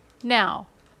 Yeah. Now,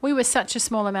 we were such a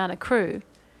small amount of crew,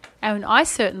 and I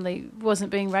certainly wasn't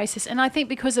being racist. And I think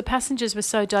because the passengers were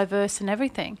so diverse and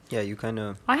everything, Yeah. You kind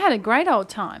of. I had a great old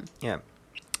time. Yeah.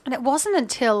 And it wasn't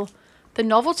until the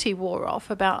novelty wore off,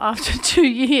 about after 2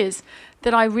 years,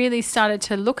 that I really started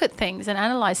to look at things and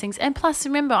analyse things. And plus,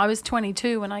 remember, I was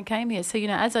 22 when I came here. So, you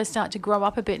know, as I start to grow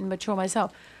up a bit and mature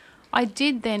myself, I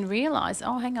did then realise,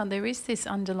 oh, hang on, there is this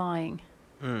underlying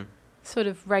sort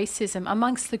of racism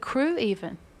amongst the crew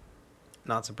even.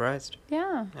 Not surprised.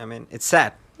 Yeah. I mean, it's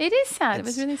sad. It is sad. It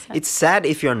was really sad. It's sad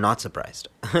if you're not surprised.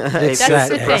 It's That's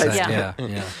sad, the thing, exactly. yeah.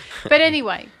 yeah. But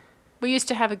anyway, we used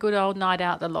to have a good old night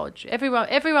out at the lodge.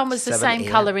 Everyone was the 7 same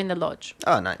a.m. colour in the lodge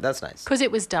Oh, nice. That's nice. because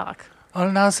it was dark. Al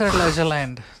Nasser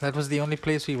Leisureland. That was the only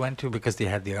place we went to because they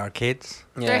had the arcades.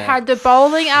 They had the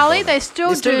bowling alley. They still,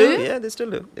 They still do. do. Yeah, they still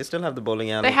do. They still have the bowling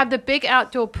alley. They have the big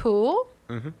outdoor pool.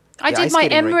 I The did ice my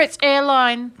skating rink. Emirates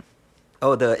airline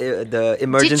Oh, the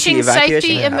emergency ditching evacuation.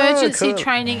 safety emergency cool.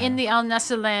 training in the Al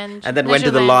Nasser land. And then went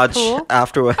to the Leisureland lodge pool.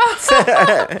 afterwards.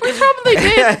 We probably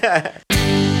did.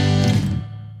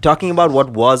 Talking about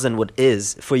what was and what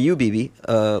is, for you, Bibi,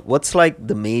 what's like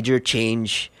the major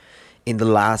change in the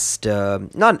last,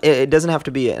 it doesn't have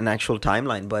to be an actual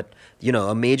timeline, but,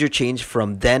 a major change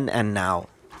from then and now?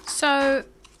 So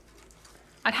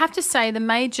I'd have to say the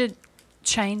major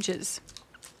changes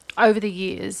over the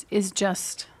years is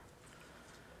just,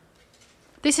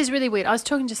 this is really weird. I was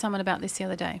talking to someone about this the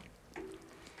other day.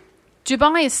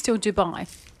 Dubai is still Dubai.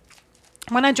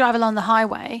 When I drive along the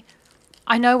highway,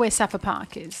 I know where Safa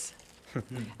Park is.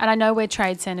 And I know where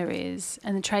Trade Centre is.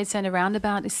 And the Trade Centre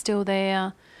roundabout is still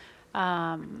there.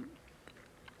 I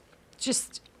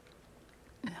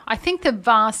think the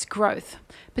vast growth.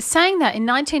 But saying that, in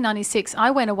 1996,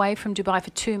 I went away from Dubai for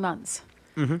 2 months.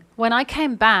 Mm-hmm. When I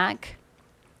came back,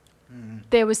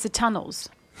 there was the tunnels.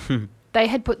 They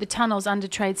had put the tunnels under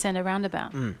Trade Centre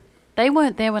roundabout. They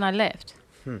weren't there when I left.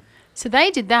 So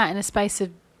they did that in a space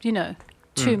of,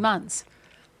 2 months.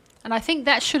 And I think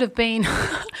that should have been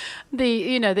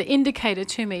the indicator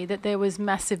to me that there was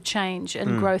massive change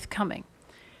and growth coming.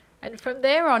 And from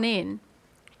there on in,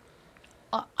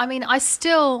 I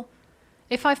still,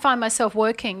 if I find myself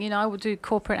working, I will do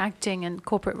corporate acting and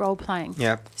corporate role playing.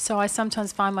 Yeah. So I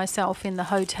sometimes find myself in the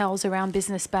hotels around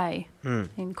Business Bay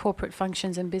in corporate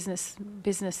functions and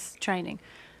business training.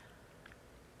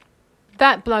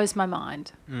 That blows my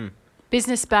mind.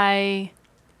 Business Bay,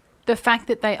 the fact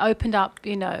that they opened up,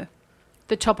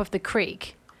 the top of the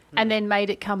creek and then made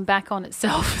it come back on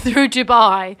itself through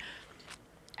Dubai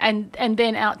and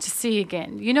then out to sea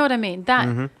again. You know what I mean?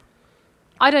 That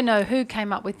I don't know who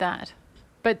came up with that,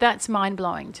 but that's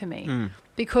mind-blowing to me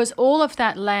because all of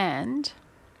that land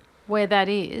where that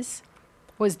is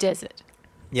was desert.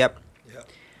 Yep.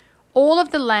 All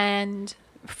of the land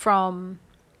from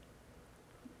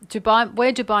Dubai,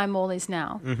 where Dubai Mall is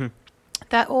now,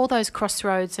 that all those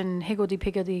crossroads and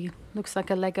higgledy-piggledy, looks like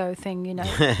a Lego thing,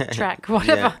 track,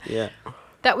 whatever. Yeah.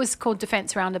 That was called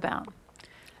Defence Roundabout.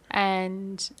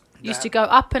 And used to go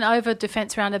up and over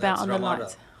Defence Roundabout on the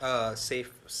lights.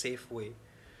 Safeway.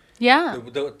 Yeah.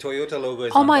 The Toyota logo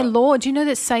is Oh, on my top. Lord. Do you know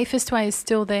that Safest Way is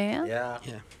still there? Yeah.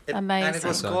 Amazing. And it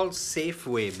was called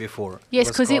Safeway before. Yes,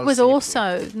 because it called was Safeway.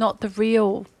 also not the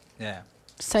real Yeah.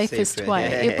 Safest Safeway. Way.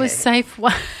 Yeah. It was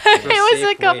Safeway. It was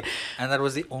like Safeway, and that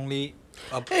was the only.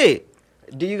 Hey,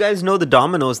 do you guys know the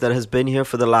Domino's that has been here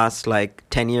for the last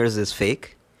 10 years is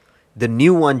fake? The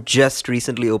new one just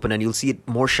recently opened and you'll see it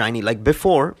more shiny. Like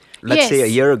before, let's say a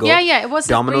year ago, it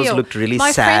wasn't Domino's real. looked really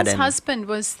My sad. friend's husband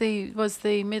was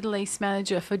the Middle East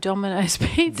manager for Domino's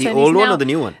Pizza. The and old he's one now- or the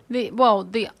new one?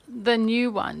 The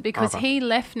new one, because Okay. he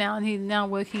left now and he's now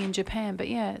working in Japan. But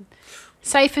yeah,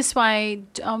 Safest Way,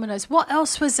 Domino's. What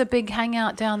else was a big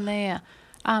hangout down there?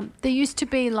 There used to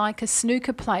be like a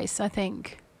snooker place, I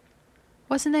think.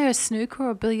 Wasn't there a snooker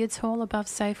or billiards hall above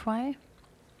Safeway?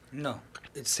 No,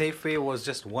 Safeway was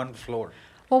just one floor.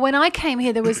 Well, when I came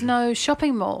here, there was no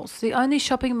shopping malls. The only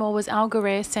shopping mall was Al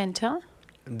Ghurair Centre,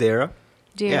 Dera.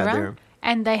 Yeah, Dera, Dera.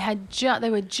 and they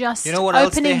were just You know what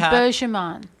else they opening had?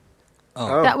 Bergeraman.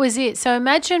 Oh. That was it. So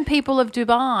imagine people of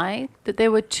Dubai that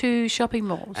there were 2 shopping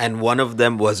malls. And one of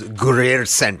them was Ghurair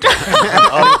Center.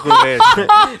 Al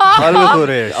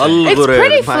Ghurair. It's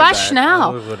pretty flash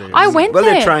now. I went Well,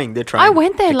 there. they're trying. I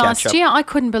went there to catch last up. year. I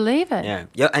couldn't believe it.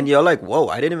 Yeah, and you're like, whoa,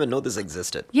 I didn't even know this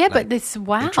existed. Yeah, Like, but this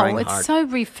trying it's hard. so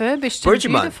refurbished and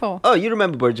Bergeraman. beautiful. Oh, you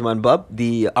remember Bergeraman, Bub?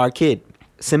 The arcade.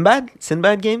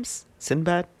 Sinbad games?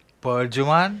 Sinbad?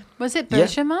 Bergeraman? Was it Yeah.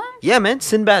 Bergeraman? Yeah, man,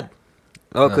 Sinbad.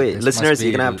 Okay, this listeners, must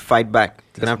you're be- going to have to fight back.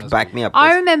 You're going to have to must back be- me up. I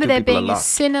There's remember 2 there people being a lost.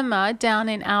 cinema down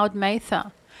in Oud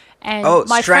Matha. And Oh,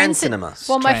 my Strand friends, Cinema.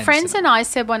 Well, my Strand friends Cinema. and I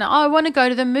said, I want to go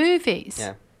to the movies.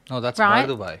 Yeah. No, that's Right.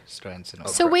 Dubai. Strand Cinema.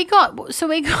 So we got in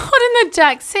the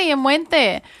taxi and went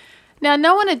there. Now,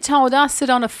 no one had told us that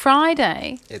on a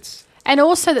Friday, It's and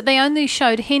also that they only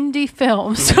showed Hindi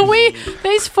films. So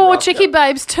these 4 chicky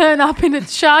babes turn up in a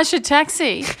Sharsha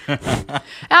taxi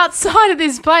outside of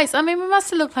this place. I mean, we must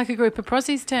have looked like a group of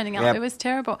prossies turning up. Yep. It was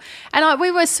terrible. And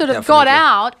we were sort of got Definitely.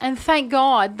 out, and thank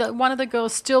God that one of the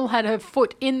girls still had her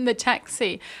foot in the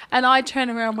taxi. And I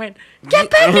turned around and went, "Get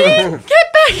back in!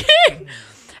 Get back in!"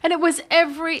 And it was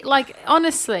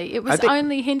honestly, it was think-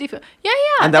 only Hindi film. Yeah.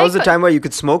 and that they was the got- time where you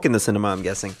could smoke in the cinema, I'm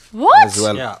guessing. What? As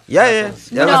well. Yeah. Yeah. No. That was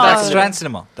That's That's the- Strand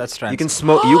Cinema. That's Strand You can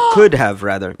Cinema. smoke. You could have,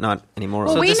 rather. Not anymore.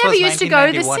 Well, So we this never was used to go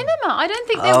to the 1991. cinema. I don't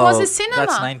think there was Oh, a cinema.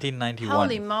 That's 1991.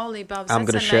 Holy moly, Bubs. I'm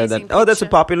going to share that. Oh, that's a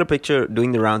popular picture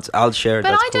doing the rounds. I'll share it. But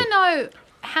That's I cool. don't know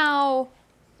how.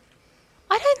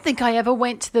 I don't think I ever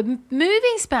went to the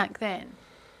movies back then.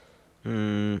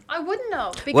 I wouldn't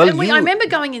know. Because Well, I remember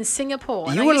going in Singapore.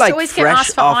 And You I were used to like always get fresh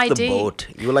asked for off ID. the boat.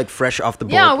 You were like fresh off the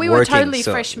boat. Yeah, we were working, totally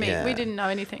so, fresh meat. yeah. We didn't know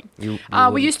anything. You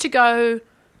We used to go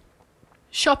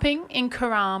shopping in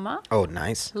Karama. Oh,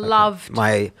 nice. Okay. Loved.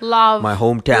 my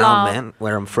hometown, love. man.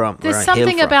 Where I'm from. There's where I hail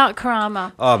something from. about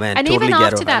Karama. Oh, man, And totally even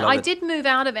ghetto. after that, I love I it. did move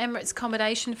out of Emirates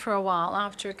accommodation for a while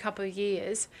after a couple of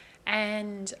years.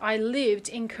 And I lived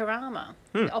in Karama,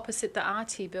 opposite the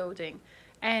RT building.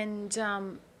 And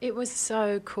it was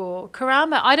so cool.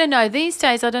 Karama, I don't know. These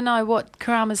days, I don't know what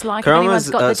Karama's like. If anyone's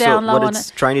got the down low what on it's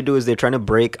it. trying to do is they're trying to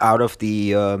break out of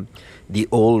the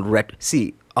old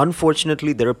See,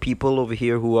 unfortunately, there are people over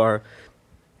here who are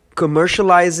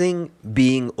commercializing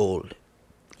being old.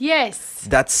 Yes.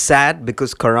 That's sad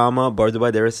because Karama,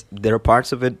 Bardubai, there are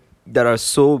parts of it that are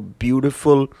so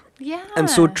beautiful Yeah. and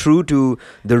so true to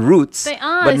the roots. They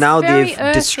are. But It's now very they've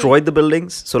earthy. destroyed the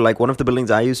buildings. So like one of the buildings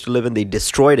I used to live in, they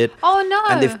destroyed it. Oh, no.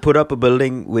 And they've put up a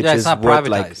building which Yeah, it's is not worth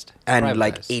like privatized.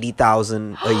 like Privatized.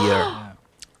 80,000 a year.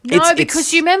 No,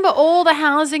 because you remember all the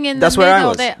housing in That's the where I middle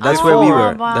was. there. That's where we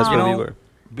were. Wow. That's You where we know, were.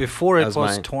 Before That it was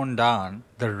was mine. torn down,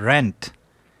 the rent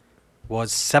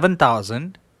was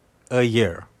 7,000 a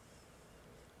year.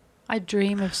 I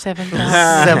dream of 7,000.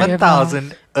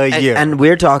 7,000 a year. And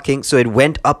we're talking, so it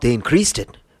went up, they increased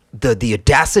it. The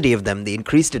audacity of them, they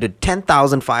increased it to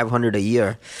 10,500 a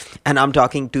year. And I'm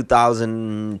talking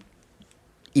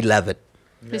 2011.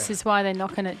 This is why they're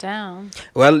knocking it down.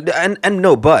 Well, and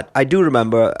no, but I do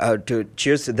remember to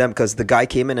cheers to them because the guy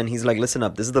came in and he's like, listen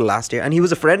up, this is the last year. And he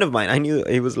was a friend of mine. I knew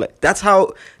he was like, that's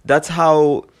how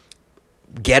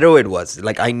ghetto it was.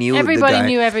 Like I knew Everybody the guy.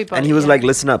 knew everybody, And he was yeah. like,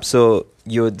 listen up, so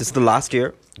this is the last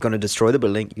year, going to destroy the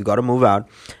building. You got to move out.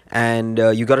 And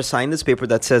you got to sign this paper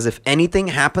that says if anything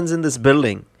happens in this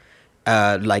building,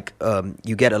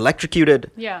 you get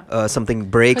electrocuted, Yeah. something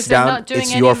breaks 'Cause they're down, not doing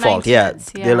it's any your fault. Yeah.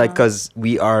 maintenance, They're like, yeah. because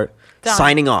we are Done.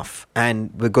 signing off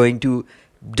and we're going to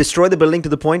destroy the building to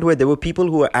the point where there were people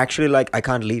who were actually like, I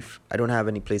can't leave. I don't have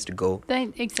any place to go.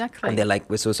 Exactly. And they're like,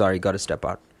 we're so sorry, got to step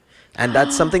out. And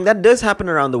that's something that does happen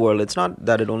around the world. It's not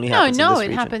that it only happens in no, this it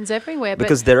region. happens everywhere.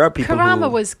 Because but there are people Karama who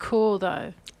was cool,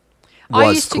 though. was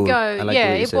I used cool. to go. I like the Yeah,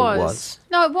 way you it said was.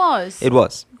 No, it was. It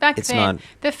was. Back It's then. not.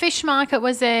 The fish market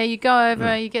was there. You go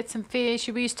over, you get some fish.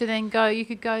 We used to then go. You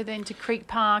could go then to Creek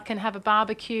Park and have a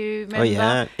barbecue. Remember?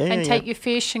 yeah. Yeah, and yeah, take yeah. your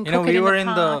fish and You know, cook it we in were the in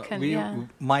park. the. and, We, yeah.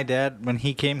 My dad, when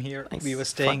he came here, Nice. we were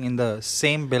staying Fun. in the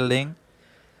same building,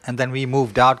 and then we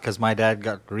moved out because my dad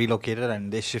got relocated,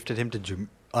 and they shifted him to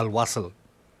Al Wasl.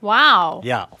 Wow.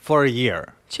 Yeah, for a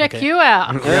year. Check Okay. you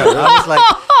out. Yeah, I was like,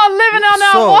 Living on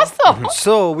our Wassail.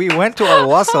 so we went to Al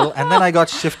Wasl, and then I got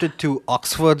shifted to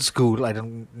Oxford School. I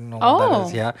don't know what that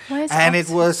is. Yeah, where's and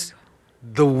Oxford? it was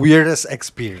the weirdest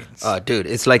experience. Dude,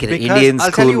 it's like an Because Indian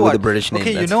I'll tell school you with what, a British name.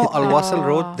 Okay, you That's know it. Al Wasl Oh.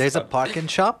 Road. There's a park and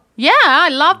shop. Yeah, I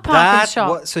love Park and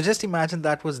Shop. So just imagine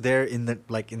that was there in the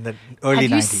early 90s.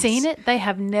 Have you seen it? They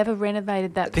have never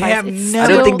renovated that They place. have It's never- I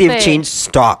don't still think they've there. changed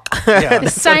stock. Yeah. The That's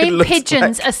what it same looks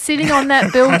pigeons like. are sitting on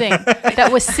that building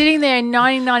that was sitting there in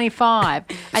 1995,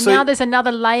 and So- now there's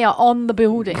another layer on the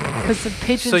building because the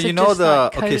pigeons. So you are know just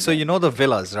like okay, so coated you know the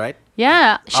villas, right?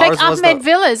 yeah, Sheikh Ours was Ahmed the-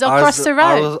 Villas across the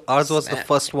road. Ours was the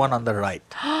first one on the right.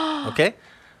 Okay,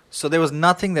 so there was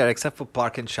nothing there except for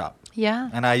park and shop, Yeah,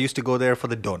 and I used to go there for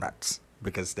the donuts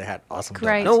because they had awesome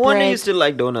Great. No wonder bread. you still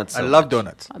like donuts. donuts. I so love much.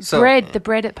 donuts. So, bread. The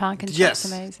bread at Park and Yes.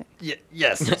 Shop's amazing.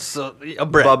 Yes. So a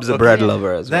bread. Bob's a okay. bread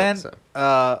lover as Then,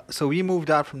 well. so we moved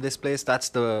out from this place. That's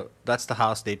the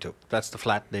house they took. That's the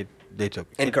flat they took.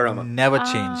 In It Karama. Never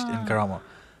changed in Karama.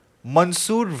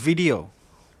 Mansoor Video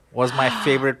was my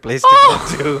favorite place to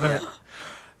go to.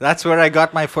 That's where I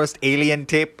got my first Alien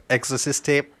tape, Exorcist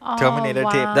tape, Terminator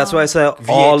tape. wow. That's why I saw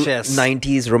all VHS.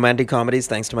 90s romantic comedies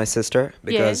thanks to my sister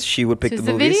because Yeah. she would pick So the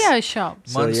it's movies. video shop.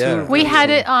 So, Mansoor yeah. We had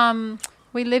it.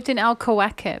 We lived in Al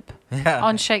Kawakib Yeah.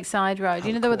 on Sheikh Zayed Road.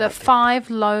 You know, there were the 5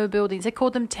 low buildings. They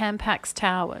called them Tampax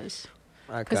Towers.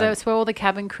 Because Okay. that's where all the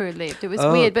cabin crew lived. It was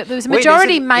Oh. weird, but there was Wait, is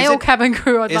majority it- male is it- cabin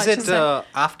crew. I'd Is like to it say.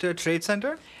 after Trade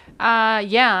Center?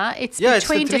 Yeah, it's Yeah, it's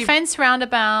the between 3 Defence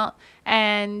Roundabout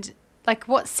and like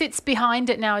what sits behind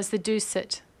it now is the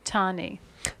Dusit Tani.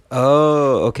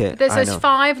 Oh, okay. There's I those know.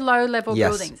 5 low-level Yes.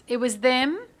 buildings. It was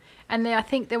them, and I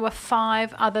think there were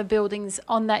 5 other buildings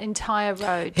on that entire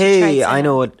road. to Trade Hey, I Center.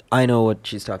 know what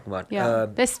she's talking about. Yeah,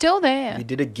 they're still there. we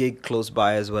did a gig close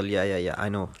by as well. Yeah. I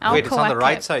know. Al Wait, it's on the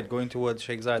right Kawakib. side going towards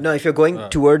Sheikh Zayed. No, if you're going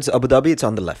towards Abu Dhabi, it's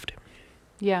on the left.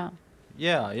 Yeah.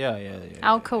 Yeah.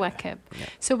 Al Kawakib.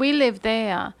 So we lived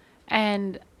there,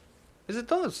 and Is it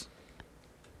those?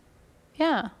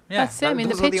 Yeah, Yeah, that's them in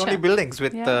the those were the only picture. buildings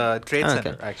with Yeah. the Trade Okay.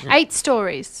 Center, actually. 8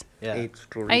 stories. Yeah.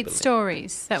 8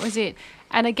 stories. That was it.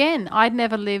 And again, I'd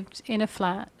never lived in a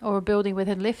flat or a building with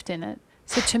a lift in it.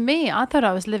 So to me, I thought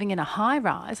I was living in a high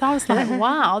rise. I was like,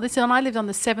 wow. And I lived on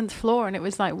the 7th floor, and it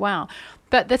was like, wow.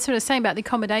 But that's what I was saying about the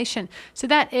accommodation. So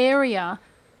that area,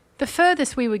 the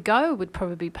furthest we would go would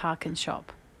probably be Park and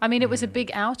Shop. I mean, it was a big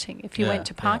outing if you Yeah, went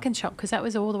to Park yeah. and Shop, because that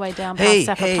was all the way down Hey, past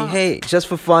Sapphire Park. hey, just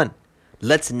for fun,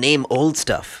 let's name old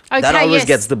stuff. That Okay, always yes,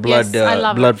 gets the blood yes, I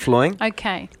love blood it. flowing.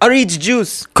 Okay. Orange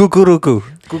juice. Kukuruku.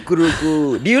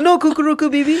 Kukuruku. Do you know Kukuruku,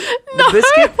 Bibi? No, The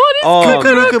biscuit? what is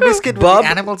Kukuruku biscuit with Bob the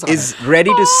animals on is it. ready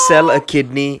to sell a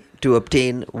kidney to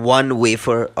obtain 1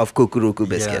 wafer of Kukuruku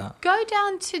biscuit. Yeah. Go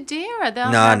down to Dira. They'll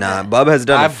Nah, have nah. it. Bob has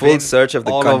done I've a full been search of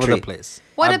the all country. over the place.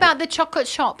 What about the chocolate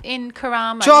shop in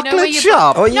Karama? Chocolate where you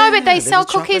shop? Oh, No, yeah, but they there's sell a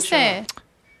chocolate cookies shop. there.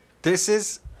 This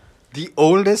is the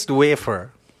oldest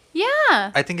wafer. Yeah.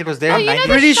 I think it was there Oh, in you know 19...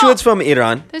 the Pretty sure shop- it's from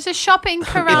Iran. There's a shop in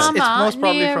Karama It's most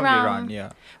probably near, from Iran,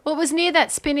 yeah. Well, it was near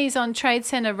that Spinneys on Trade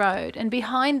Center Road, and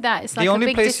behind that is like The a only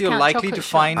big place you're discount likely chocolate to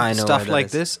shop. find I know stuff where that like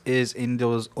is. this is in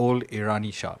those old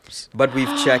Irani shops. But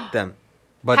we've checked them.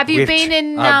 But Have you we've- been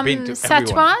in I've been to Satwa,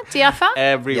 everyone. Diafa?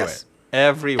 Everywhere. Yes.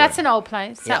 Everywhere. That's an old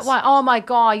place. Yes. Satwa. Oh my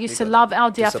God, I used to love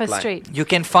Al to Diafa supply. Street. You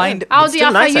can find... Al It's still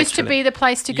Diafa nice, used to actually. be the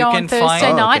place to You go on can Thursday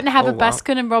find- Oh, night okay. and have Oh, a wow.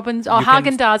 Baskin and Robbins or You can-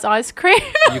 Haagen-Dazs ice cream.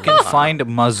 You can find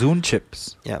Mazoon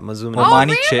chips. Yeah, Mazum. Oh, Oh, Omani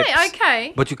really? chips.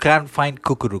 Okay. But you can't find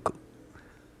kukuruku.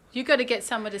 You got to get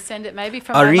someone to send it maybe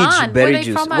from Arij Oman. Were berry they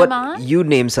juice. from What Oman? you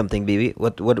name something, baby?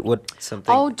 What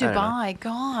something? Oh, I don't know. Dubai.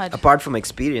 God. Apart from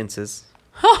experiences,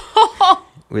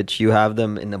 which you have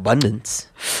them in abundance.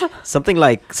 Something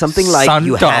like you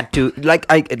Suntop. had to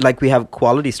like we have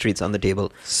quality streets on the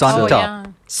table. Sun Oh, top.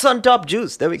 yeah. Suntop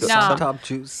juice. There we go. No. Sun- Top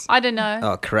juice. I don't know.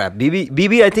 Oh crap,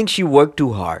 BB. I think she worked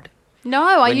too hard. No,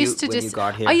 I When used you- to when you just.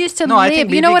 got here. I used to No, live. I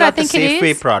think you know BB what I got the think it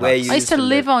Safeway is? product. Where you I used to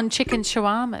live live. on chicken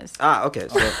shawarmas. Ah, okay.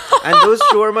 So, and those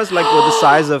shawarmas like were the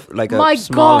size of like a My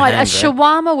small God, hand, a right?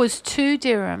 shawarma was 2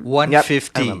 dirham.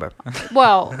 150. Yep, I remember.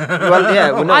 Well, Well,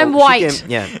 yeah. Well, no, I'm she white. came-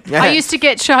 yeah. I used to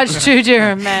get charged 2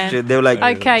 dirham, man. They were like,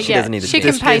 Okay, she yeah. doesn't need She it.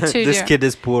 can pay 2 This dirham. kid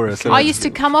is poorer. So I used to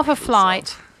come off a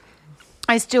flight.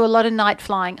 I used to do a lot of night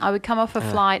flying. I would come off a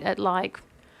flight at like,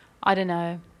 I don't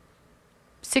know,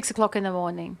 6 o'clock in the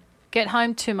morning. Get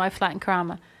home to my flat in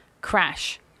Karama.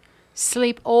 Crash.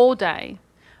 Sleep all day.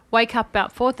 Wake up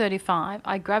about 4:35.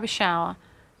 I grab a shower.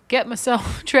 Get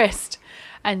myself dressed.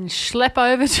 And schlep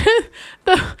over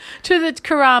to the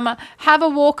Karama. Have a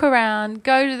walk around.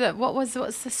 Go to the, what's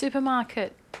the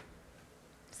supermarket?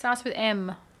 Starts with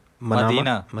M.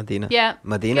 Madina. Medina. Yeah.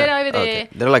 Medina. Get over there. Okay.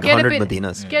 There are like Get a 100 bit-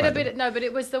 Medinas. Get by a the way. bit. No, but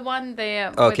it was the one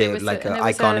there. where Okay, there was like and a there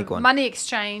was iconic one. Money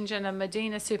exchange and a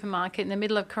Medina supermarket in the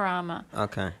middle of Karama.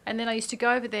 Okay. And then I used to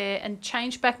go over there and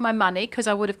change back my money because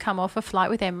I would have come off a flight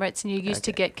with Emirates, and you used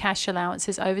to get cash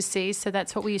allowances overseas. So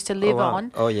that's what we used to live wow.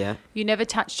 on. Oh yeah, You never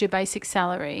touched your basic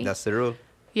salary. that's the rule.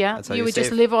 Yeah, That's how you you would just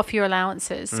save. live off your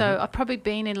allowances. So I've probably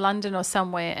been in London or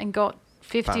somewhere and got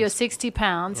 50 or Pounds. 60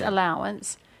 pounds Yeah.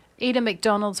 allowance, eat a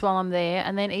McDonald's while I'm there,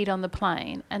 and then eat on the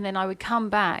plane. And then I would come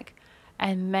back,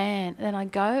 and man, then I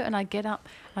go and I get up,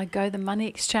 and I go the money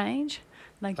exchange,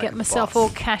 and I get a myself boss. all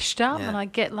cashed up, Yeah. and I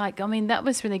get like, I mean, that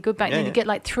was really good back Yeah, then. You yeah. get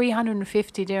like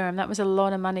 350 dirham. That was a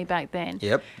lot of money back then.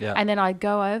 Yep. Yeah. And then I'd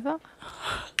go over,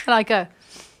 and I go,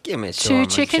 Give me a 2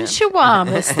 shawarma, chicken champ.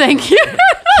 shawarmas, thank you.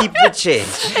 Keep the change.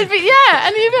 Yeah,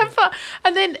 and you have fun.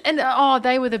 And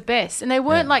they were the best. And they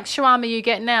weren't like shawarma you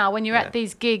get now when you're at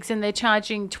these gigs and they're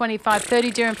charging 25, 30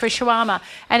 dirham for a shawarma,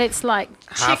 and it's like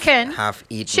chicken, half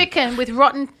eaten. chicken with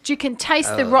rotten. You can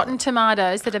taste the rotten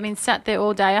tomatoes that have been sat there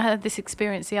all day. I had this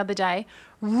experience the other day.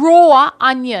 Raw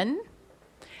onion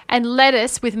and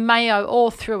lettuce with mayo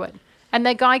all through it. And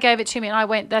the guy gave it to me, and I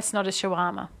went, "That's not a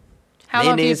shawarma." How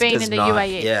long have you Mayonnaise been does in the not-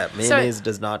 UAE? Yeah, So- mayonnaise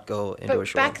does not go into a but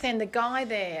shawarma. back then, the guy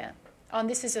there,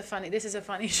 this is a funny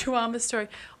shawarma story.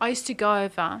 I used to go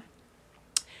over,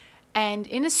 and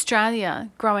in Australia,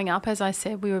 growing up, as I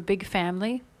said, we were a big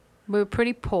family. We were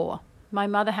pretty poor. My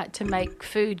mother had to make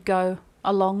food go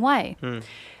a long way.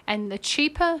 And the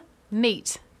cheaper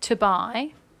meat to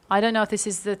buy, I don't know if this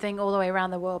is the thing all the way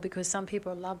around the world because some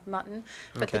people love mutton,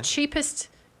 but the Okay. cheapest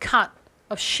cut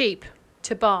of sheep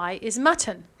to buy is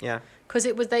mutton. Yeah. Because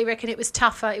they reckon it was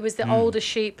tougher. It was the older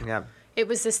sheep. Yeah. It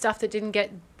was the stuff that didn't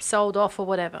get sold off or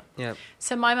whatever. Yeah.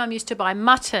 So my mum used to buy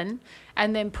mutton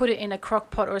and then put it in a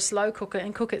crock pot or a slow cooker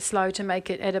and cook it slow to make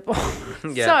it edible.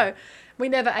 Yeah. So we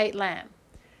never ate lamb.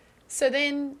 So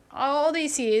then all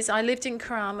these years, I lived in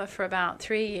Karama for about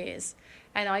 3 years,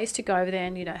 and I used to go over there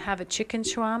and, have a chicken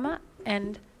shawarma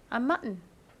and a mutton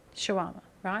shawarma.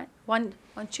 right? One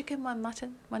chicken, one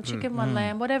mutton, one chicken, one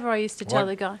lamb, whatever I used to tell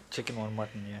the guy. Chicken, one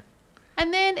mutton, yeah.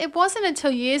 And then it wasn't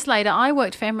until years later, I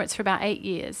worked for Emirates for about 8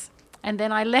 years. And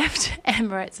then I left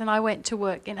Emirates and I went to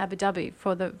work in Abu Dhabi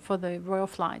for the Royal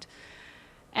flight.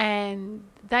 And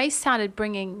they started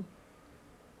bringing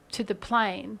to the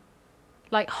plane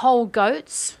like whole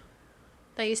goats.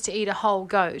 They used to eat a whole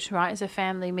goat, right, as a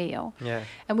family meal. Yeah.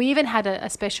 And we even had a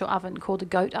special oven called a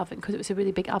goat oven because it was a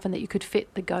really big oven that you could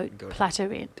fit the goat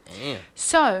platter in. Damn.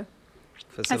 So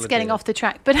that's getting off the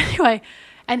track. But anyway,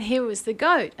 and here was the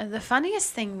goat. And the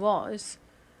funniest thing was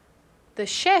the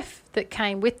chef that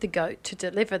came with the goat to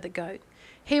deliver the goat,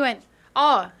 he went,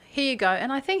 "Oh, here you go."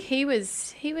 And I think he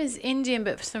was Indian,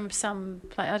 but from some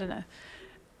place, I don't know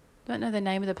the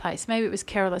name of the place. Maybe it was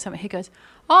Kerala or something. He goes,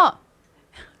 "Oh,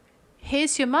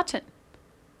 here's your mutton."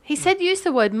 He said, use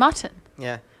the word mutton.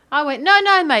 Yeah. I went,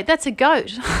 no, mate, that's a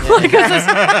goat. Like,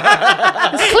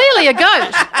 it's clearly a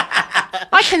goat.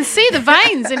 I can see the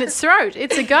veins in its throat.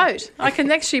 It's a goat. I can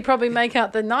actually probably make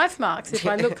out the knife marks if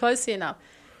I look closely enough.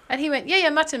 And he went, yeah,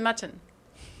 mutton.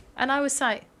 And I was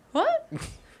like, what?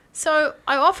 So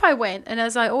off I went, and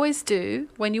as I always do,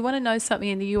 when you want to know something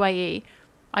in the UAE,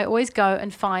 I always go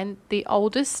and find the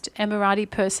oldest Emirati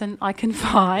person I can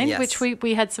find, Yes. which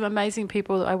we had some amazing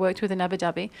people that I worked with in Abu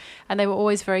Dhabi, and they were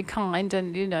always very kind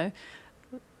and, you know,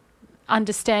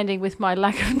 understanding with my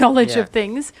lack of knowledge of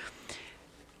things.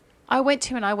 I went to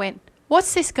him and I went,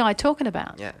 what's this guy talking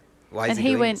about? Yeah. Why is And he he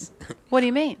doing went, this? what do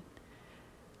you mean?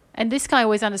 And this guy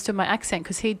always understood my accent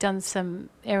because he'd done some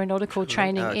aeronautical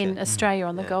training in Australia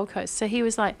on the Gold Coast. So he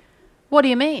was like, what do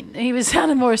you mean? He was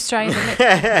sounding more Australian than me.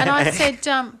 And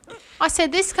I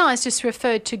said, this guy's just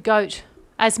referred to goat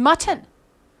as mutton.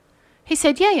 He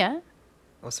said, yeah.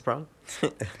 What's the problem?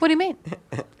 What do you mean?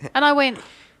 And I went,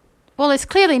 well, it's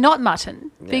clearly not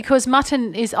mutton because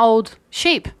mutton is old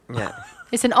sheep. Yeah.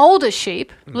 It's an older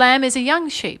sheep. Lamb is a young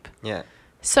sheep. Yeah.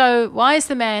 So why is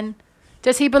the man,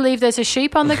 does he believe there's a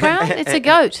sheep on the ground? It's a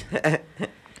goat.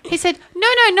 He said,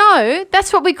 no,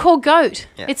 that's what we call goat.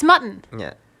 Yeah. It's mutton.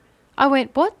 Yeah. I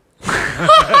went, what?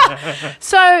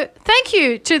 So thank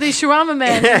you to the shawarma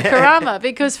man in Karama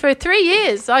because for 3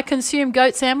 years I consumed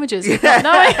goat sandwiches not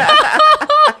knowing.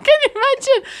 Can you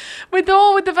imagine?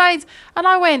 With the veins. And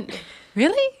I went,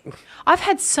 really? I've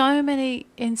had so many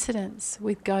incidents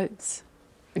with goats.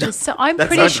 So I'm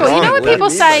pretty not sure. You know wrong. when people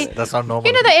What say, That's not normal.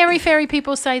 you know the airy fairy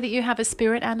people say that you have a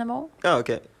spirit animal? Oh,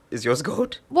 okay. Is yours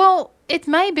goat? Well, it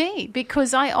may be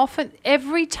because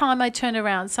every time I turn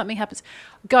around, something happens.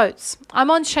 Goats. I'm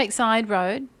on Sheikh Zayed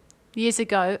Road years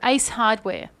ago, Ace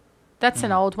Hardware. That's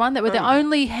an old one. That were the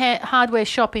only hardware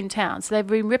shop in town. So they've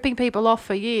been ripping people off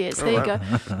for years. There you go.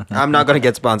 I'm not going to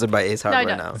get sponsored by Ace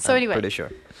Hardware no. now. So I'm anyway. pretty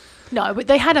sure. No, but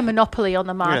they had a monopoly on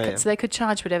the market, yeah. so they could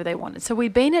charge whatever they wanted. So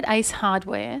we'd been at Ace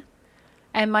Hardware,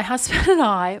 and my husband and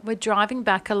I were driving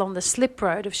back along the slip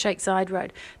road of Sheikh Zayed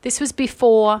Road. This was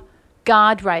before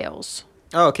guardrails.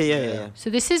 Oh, okay. Yeah. So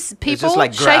this is people, just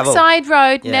like Sheikh gravel. Zayed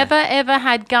Road Yeah. never ever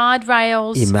had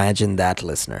guardrails. Imagine that,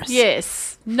 listeners.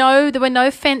 Yes. No, there were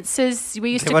no fences.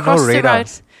 We used There to were no cross the road.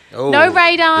 radars. Oh. No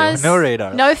radars. There were no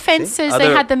radars. No fences. They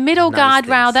Other had the middle nice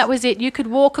guardrail. things. That was it. You could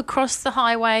walk across the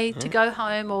highway to go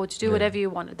home or to do whatever you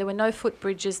wanted. There were no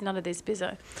footbridges, none of this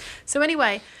bizzo. So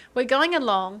anyway, we're going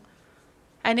along,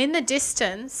 and in the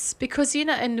distance, because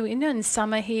in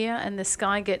summer here, and the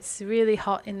sky gets really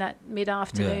hot in that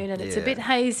mid-afternoon, and it's a bit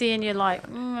hazy, and you're like,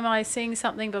 am I seeing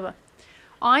something? Blah, blah.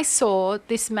 I saw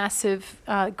this massive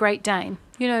Great Dane,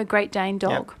 Great Dane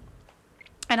dog. Yep.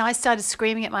 And I started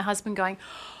screaming at my husband going,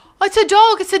 oh, it's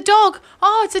a dog.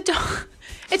 Oh, it's a dog.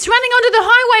 It's running onto the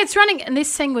highway. It's running. And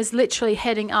this thing was literally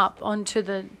heading up onto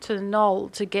the knoll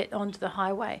to get onto the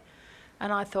highway.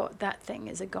 And I thought, that thing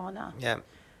is a goner. Yeah.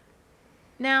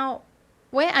 Now,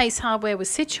 where Ace Hardware was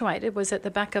situated was at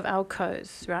the back of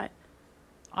Alco's, right?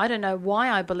 I don't know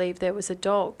why I believe there was a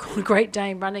dog called Great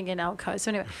Dane running in Alco.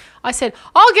 So anyway, I said,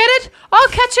 I'll get it. I'll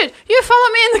catch it. You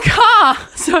follow me in the car.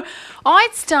 So I'd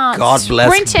start God bless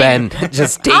sprinting Ben.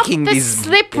 Just taking up the these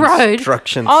slip road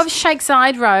instructions. of Sheikh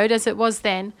Zayed Road, as it was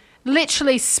then,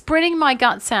 literally sprinting my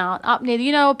guts out up near,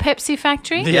 a Pepsi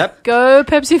factory? Yep. Go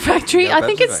Pepsi factory. Go I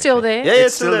think Pepsi it's still factory. there. Yeah,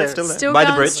 it's still there. Still By the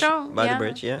going bridge. strong, By yeah. the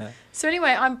bridge, yeah. So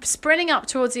anyway, I'm sprinting up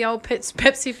towards the old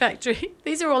Pepsi factory.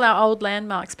 These are all our old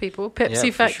landmarks, people. Pepsi Yeah,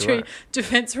 for factory, sure.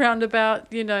 Defence Roundabout,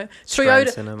 Strand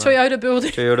Cinema. Toyota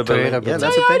building. Toyota building. Toyota Yeah, building. that's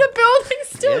the thing. Toyota building's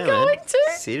still Yeah, going man. too.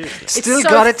 Seriously. It's Still so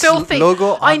got its filthy.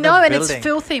 logo on I know, the and it's building.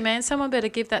 filthy, man. Someone better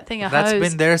give that thing a That's hose.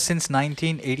 been there since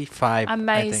 1985. I think.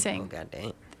 Amazing. Oh, God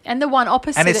damn. And the one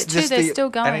opposite And it's it too, just they're still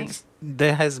and going.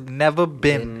 there has never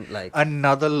been Like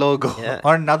another logo Yeah.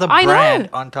 or another I know. brand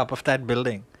on top of that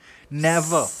building.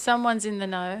 Never. Someone's in the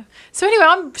know. So anyway,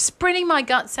 I'm sprinting my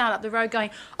guts out up the road going,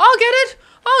 I'll get it.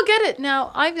 I'll get it.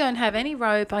 Now, I don't have any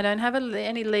rope. I don't have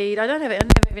any lead. I've never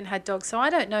even had dogs, so I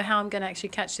don't know how I'm going to actually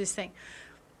catch this thing.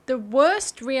 The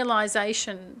worst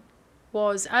realization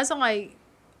was as I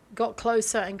got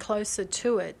closer and closer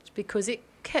to it, because it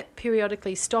kept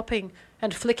periodically stopping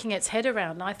and flicking its head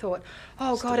around. And I thought,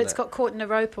 oh, God, it's got caught in a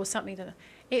rope or something.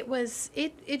 It was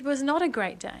not a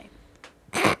Great Dane.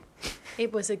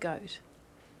 It was a goat.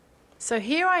 So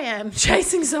here I am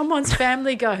chasing someone's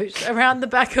family goat around the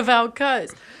back of our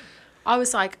coast. I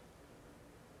was like,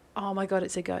 oh, my God,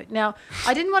 it's a goat. Now,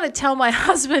 I didn't want to tell my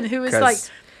husband, who was like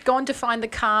gone to find the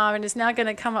car and is now going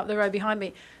to come up the road behind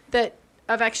me, that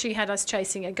I've actually had us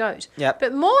chasing a goat. Yep.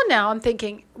 But more now, I'm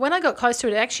thinking, when I got close to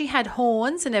it, it actually had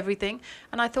horns and everything.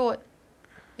 And I thought,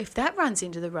 if that runs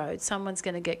into the road, someone's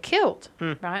going to get killed,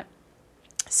 right?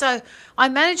 So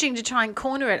I'm managing to try and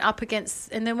corner it up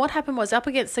against, and then what happened was up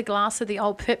against the glass of the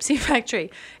old Pepsi factory,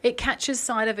 it catches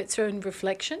sight of its own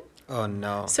reflection. Oh,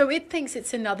 no. So it thinks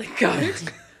it's another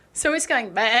goat. So it's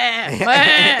going bah,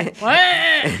 bah,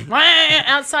 bah, bah,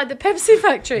 outside the Pepsi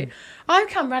factory. I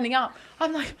come running up.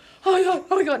 I'm like, oh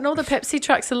my God. And all the Pepsi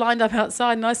trucks are lined up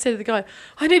outside. And I said to the guy,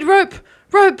 I need rope.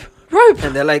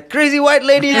 And they're like, crazy white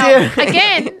ladies Now, here.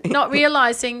 again, not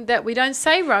realizing that we don't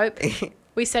say rope,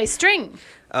 we say string.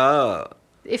 Oh.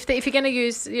 If you're going to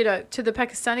use, to the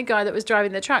Pakistani guy that was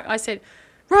driving the truck, I said,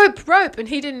 rope, and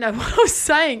he didn't know what I was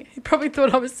saying. He probably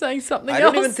thought I was saying something else. I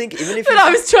don't even think, even if that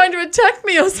I was trying to attack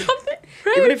me or something.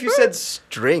 even if you said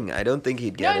string, I don't think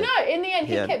he'd get it. No. In the end,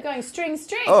 he kept going string.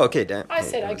 Oh, okay, damn. I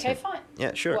said, okay, fine.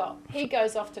 Yeah, sure. Well, he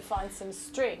goes off to find some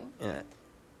string. Yeah.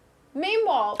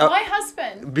 Meanwhile, my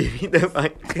husband.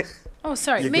 Oh,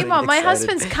 sorry. You're Meanwhile, getting my excited.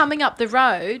 husband's coming up the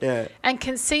road and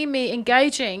can see me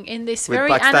engaging in this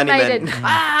very animated,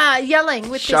 yelling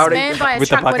with Shouting this man by a With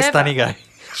the truck, Pakistani whatever. guy.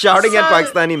 Shouting at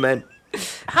Pakistani men.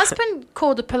 Husband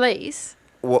called the police.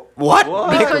 What?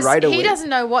 Because Right away. he doesn't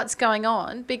know what's going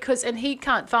on and he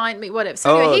can't find me, whatever.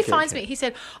 So anyway, he finds me. He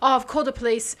said, I've called the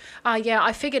police.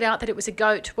 I figured out that it was a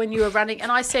goat when you were running.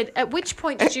 And I said, at which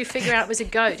point did you figure out it was a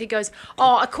goat? He goes,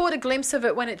 I caught a glimpse of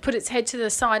it when it put its head to the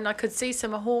side and I could see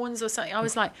some horns or something. I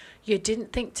was like, you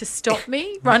didn't think to stop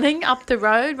me running up the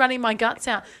road, running my guts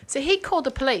out. So he called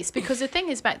the police because the thing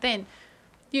is back then,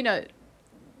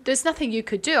 there's nothing you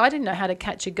could do. I didn't know how to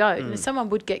catch a goat and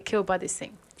someone would get killed by this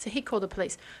thing. So he called the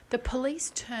police. The police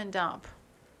turned up,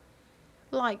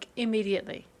 like,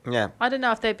 immediately. Yeah. I don't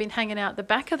know if they've been hanging out the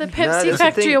back of the No, Pepsi that's the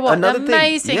factory thing. or what. Another thing.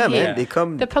 Amazing Yeah, here. man, they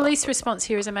come. The police response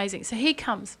here is amazing. So he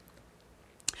comes.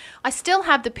 I still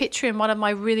have the picture in one of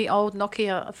my really old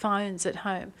Nokia phones at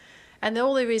home. And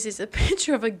all there is a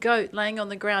picture of a goat laying on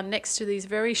the ground next to these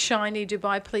very shiny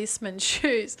Dubai policeman's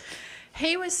shoes.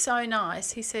 He was so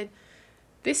nice. He said,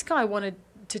 this guy wanted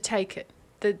to take it.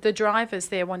 The drivers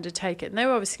there wanted to take it. And they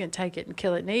were obviously going to take it and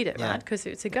kill it and eat it, right? Because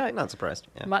it's a goat. Not surprised.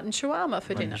 Yeah. Mutton shawarma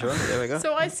for dinner. Sure, there we go.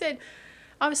 So I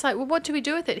was like, well, what do we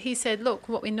do with it? He said, look,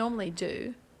 what we normally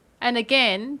do. And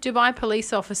again, Dubai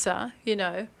police officer,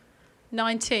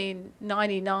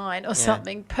 1999 or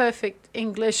something, perfect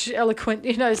English, eloquent,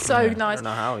 so nice. I don't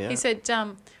know how, yeah. He said,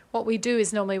 what we do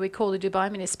is normally we call the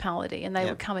Dubai municipality and they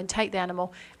would come and take the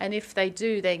animal. And if they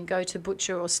do, then go to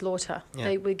butcher or slaughter.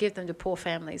 Yeah. We give them to poor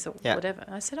families or whatever.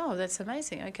 And I said, oh, that's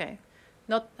amazing. Okay.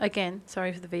 Not, again,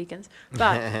 sorry for the vegans.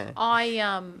 But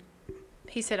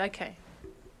he said, okay,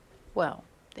 well,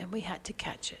 then we had to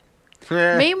catch it.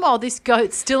 Meanwhile, this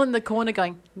goat's still in the corner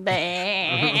going,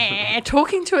 bah,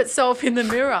 talking to itself in the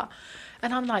mirror.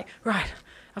 And I'm like, right,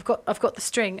 I've got the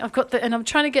string. And I'm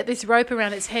trying to get this rope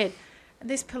around its head. And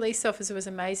this police officer was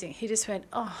amazing. He just went,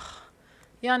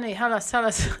 Yani,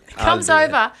 halas. Comes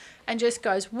over and just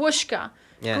goes, whooshka,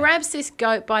 grabs this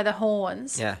goat by the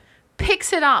horns,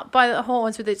 picks it up by the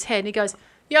horns with its head, and he goes,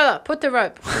 Yalla, put the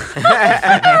rope.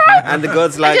 And the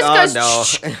goat's like, goes, no.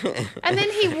 And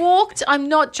then he walked, I'm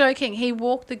not joking, he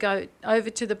walked the goat over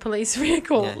to the police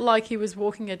vehicle like he was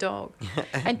walking a dog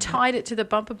and tied it to the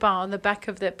bumper bar on the back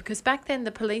of it. Because back then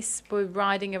the police were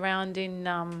riding around in,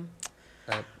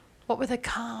 what were the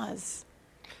cars?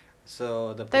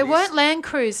 So the police, they weren't Land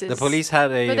Cruisers. The police had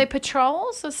a... Were they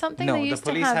patrols or something? No, they the used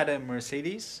police to have? had a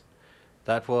Mercedes.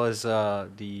 That was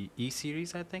the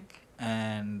E-Series, I think.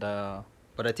 And...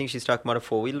 But I think she's talking about a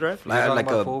four-wheel drive? She's talking Like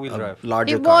about a four-wheel drive.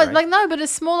 larger It car, was, right? no, but a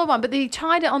smaller one. But he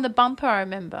tied it on the bumper, I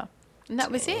remember. And that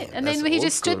was it. And that's then he old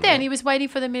just stood school, there man. and he was waiting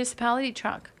for the municipality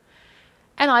truck.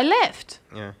 And I left.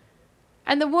 Yeah.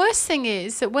 And the worst thing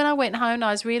is that when I went home and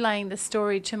I was relaying the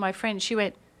story to my friend, she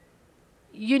went,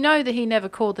 you know that he never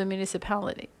called the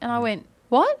municipality. And I went,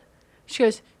 what? She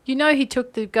goes, you know, he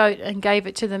took the goat and gave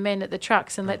it to the men at the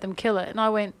trucks and let them kill it. And I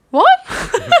went, what?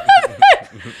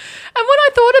 And when I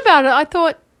thought about it, I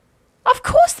thought, of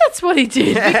course that's what he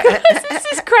did. Because it's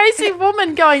this crazy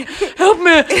woman going, help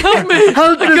me, help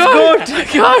this goat.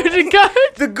 A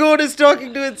goat. The goat is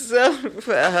talking to itself.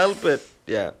 Help it.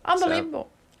 Yeah. Unbelievable.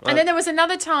 And then there was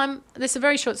another time, this is a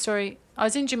very short story. I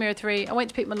was in Jumeirah 3. I went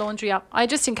to pick my laundry up. I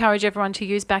just encourage everyone to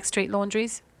use Backstreet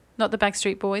Laundries. Not the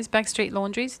Backstreet Boys, Backstreet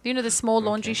Laundries. You know, the small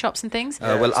laundry shops and things?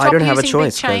 Well, Stop I don't have a using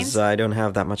choice big chains. because I don't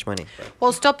have that much money.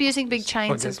 Well, stop using big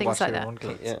chains and things like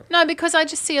that. Yeah. No, because I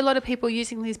just see a lot of people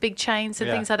using these big chains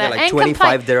and things like that. like and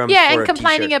 25 dirham Yeah, for and a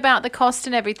complaining t-shirt. about the cost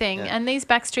and everything. Yeah. And these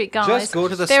Backstreet guys, Just go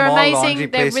to the they're small amazing. laundry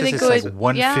They're places. really It's good. like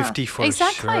 150 for a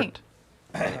exactly.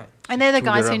 shirt. And they're the 2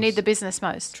 guys who dirhams. need the business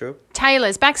most. True.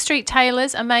 Tailors, Backstreet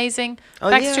Tailors, amazing. Oh,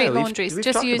 Backstreet yeah, we've Laundries, talked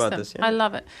just use about them. this, yeah. I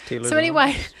love it. Tailors So and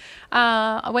anyway,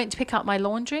 I went to pick up my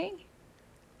laundry.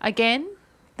 Again,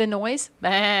 the noise,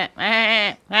 like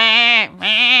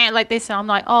this. And I'm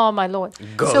like, oh my Lord.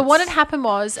 Goats. So what had happened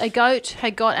was a goat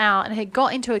had got out and had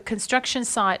got into a construction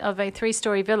site of a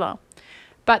 3-story villa,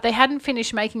 but they hadn't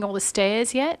finished making all the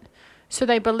stairs yet. So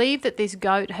they believed that this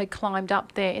goat had climbed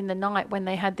up there in the night when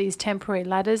they had these temporary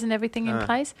ladders and everything in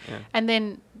place. Yeah. And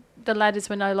then the ladders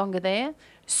were no longer there.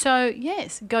 So,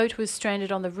 yes, goat was stranded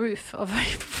on the roof of a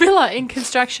villa in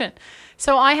construction.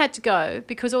 So I had to go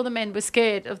because all the men were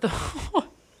scared of the...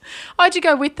 I had to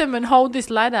go with them and hold this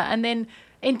ladder and then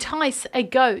entice a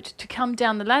goat to come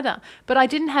down the ladder. But I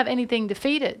didn't have anything to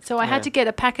feed it. So I had to get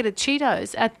a packet of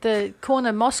Cheetos at the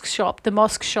corner mosque shop, the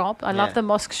mosque shop. I love the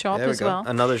mosque shop There we as go. well.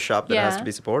 Another shop that has Yeah. to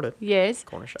be supported. Yes.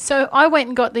 Corner shop. So I went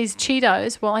and got these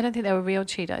Cheetos. Well, I don't think they were real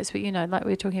Cheetos, but you know, like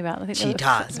we were talking about. I think they were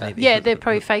Cheetos, maybe. Yeah, they're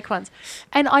probably fake ones.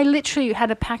 And I literally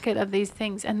had a packet of these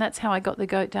things, and that's how I got the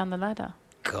goat down the ladder.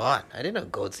 God, I didn't know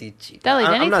goats eat cheese. They'll eat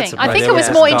I'm not anything. I surprised. think They it was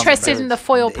were more just interested dumb. in the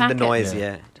foil In packet. the noise,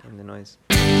 Yeah. in the noise.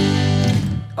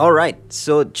 All right,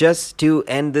 so just to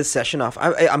end this session off,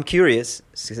 I'm curious,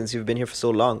 since you've been here for so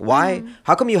long, why?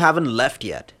 How come you haven't left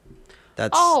yet?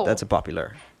 That's a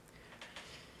popular.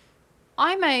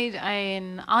 I made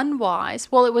an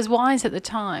unwise, well, it was wise at the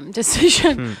time,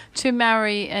 decision to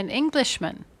marry an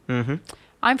Englishman. Mm-hmm.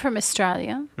 I'm from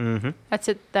Australia. Mm-hmm. That's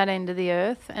at that end of the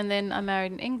earth. And then I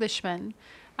married an Englishman.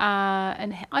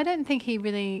 And I don't think he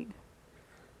really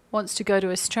wants to go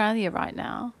to Australia right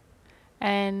now.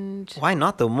 And Why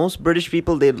not though? Most British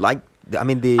people, they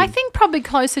I think probably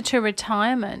closer to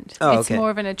retirement. Oh, it's okay. more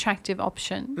of an attractive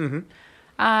option.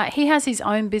 Mm-hmm. He has his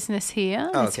own business here.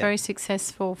 Oh, It's okay. very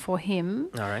successful for him.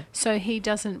 All right. So he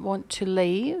doesn't want to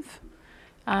leave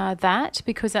that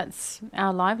because that's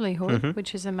our livelihood, Mhm.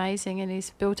 which is amazing. And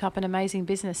he's built up an amazing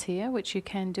business here, which you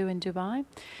can do in Dubai.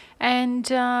 And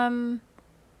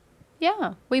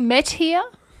yeah, we met here.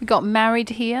 We got married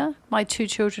here. My 2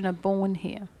 children are born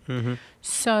here. Mm-hmm.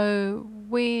 So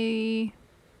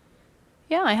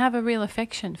I have a real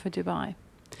affection for Dubai.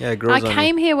 Yeah, it grows I on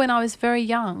came here when I was very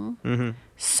young. you. Mm-hmm.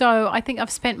 So I think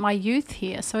I've spent my youth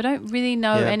here. So I don't really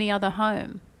know Yeah. any other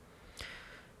home.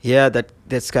 Yeah,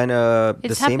 that's kind of the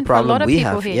It's same happened for a lot problem of we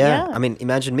people have. here, Yeah. yeah. I mean,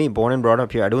 imagine me, born and brought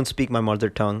up here. I don't speak my mother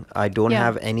tongue. I don't Yeah.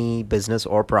 have any business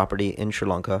or property in Sri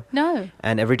Lanka. No.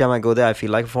 And every time I go there, I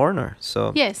feel like a foreigner.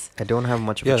 So Yes. I don't have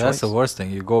much of Yeah, a choice. that's the worst thing.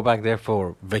 You go back there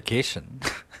for vacation.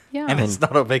 Yeah. And it's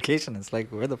not a vacation. It's like,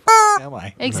 where the f am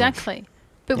I? Exactly.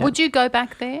 But Yeah. would you go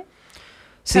back there?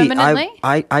 See, Permanently?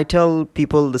 I tell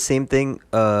people the same thing.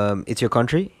 It's your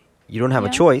country. You don't have a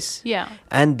Yeah. choice. Yeah.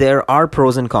 And there are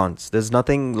pros and cons. There's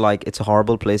nothing like it's a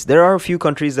horrible place. There are a few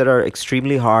countries that are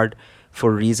extremely hard for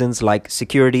reasons like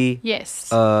security, Yes.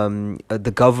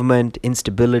 the government,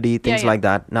 instability, things yeah. like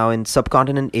that. Now, in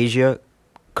subcontinent Asia,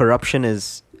 corruption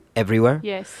is everywhere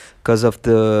yes. because of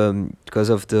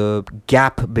the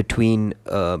gap between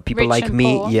people Rich like and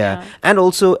me, poor, yeah, yeah. and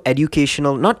also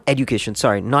not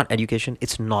education.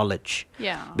 It's knowledge.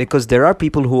 Yeah. Because there are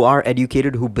people who are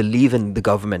educated who believe in the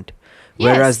government.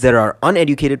 Whereas Yes. there are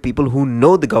uneducated people who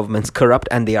know the government's corrupt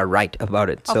and they are right about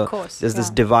it. Of So course, there's this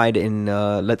yeah. divide in,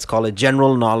 let's call it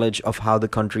general knowledge of how the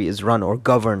country is run or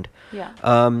governed. Yeah.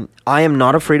 I am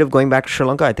not afraid of going back to Sri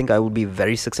Lanka. I think I will be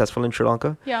very successful in Sri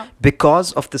Lanka Yeah.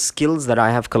 because of the skills that I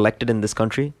have collected in this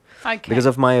country, Okay. because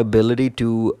of my ability to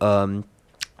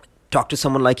talk to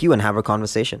someone like you and have a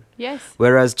conversation. Yes.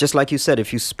 Whereas, just like you said,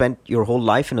 if you spent your whole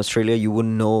life in Australia, you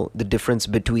wouldn't know the difference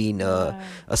between a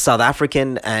South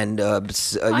African and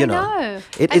I know.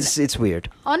 It's weird.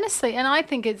 Honestly, and I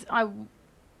think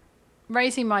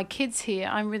raising my kids here,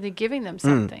 I'm really giving them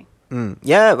something.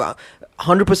 Yeah,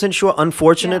 100% sure.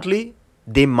 Unfortunately,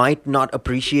 they might not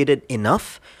appreciate it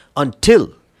enough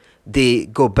until they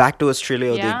go back to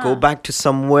Australia, or they Yeah. go back to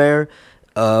somewhere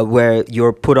where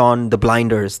you're put on the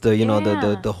blinders,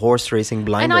 the horse racing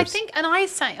blinders. And I think, and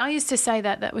I used to say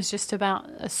that was just about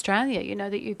Australia,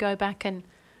 that you go back and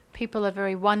people are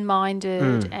very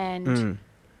one-minded and,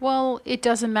 well, it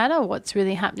doesn't matter what's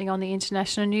really happening on the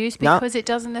international news because it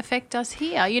doesn't affect us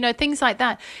here, things like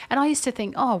that. And I used to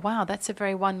think, oh, wow, that's a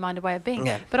very one-minded way of being.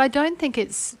 Yeah. But I don't think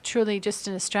it's truly just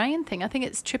an Australian thing. I think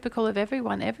it's typical of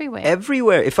everyone everywhere.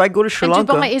 Everywhere. If I go to Sri and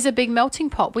Lanka, Dubai is a big melting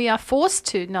pot. We are forced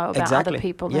to know about other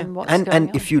people and what's going on.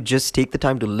 And if you just take the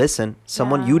time to listen,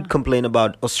 you'd complain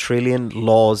about Australian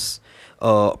laws,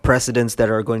 precedents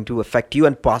that are going to affect you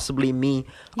and possibly me.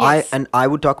 Yes. I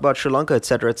would talk about Sri Lanka,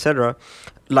 etc., etc.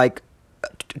 Like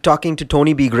talking to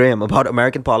Tony B. Graham about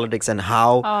American politics and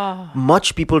how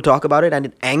much people talk about it, and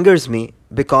it angers me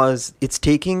because it's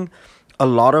taking a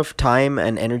lot of time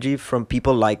and energy from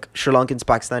people like Sri Lankans,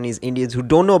 Pakistanis, Indians who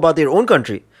don't know about their own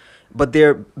country, but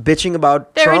they're bitching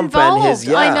about They're Trump involved. and his.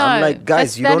 Yeah, I know. I'm like,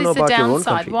 guys, you don't know about your own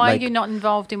country. Why like, are you not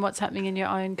involved in what's happening in your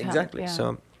own country? exactly? Yeah.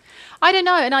 So I don't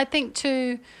know, and I think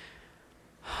too,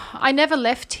 I never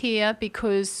left here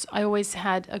because I always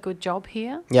had a good job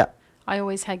here. yeah, I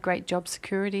always had great job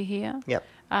security here. yeah,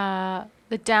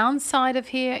 The downside of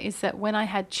here is that when I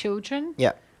had children,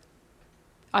 yeah.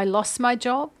 I lost my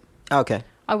job. Okay.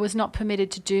 I was not permitted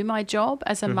to do my job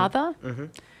as a mother.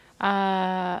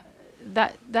 That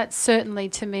certainly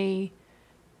to me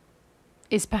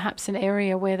is perhaps an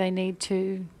area where they need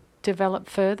to develop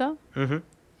further.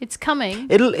 It's coming.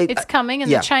 It's coming, and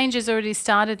yeah. the change has already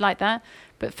started like that.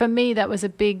 But for me, that was a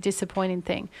big disappointing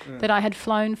thing, that I had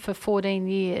flown for 14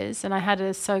 years and I had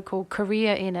a so-called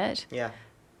career in it. Yeah.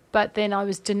 But then I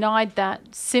was denied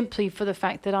that simply for the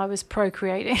fact that I was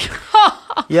procreating.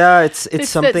 Yeah, it's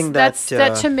something that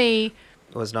to me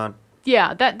was not.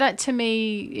 Yeah, that to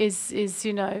me is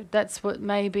that's what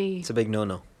maybe. It's a big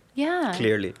no-no. Yeah.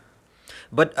 Clearly,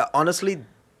 but honestly,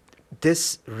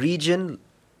 this region.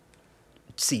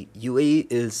 See, UAE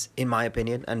is, in my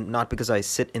opinion, and not because I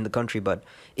sit in the country, but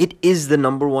it is the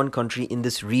number one country in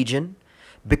this region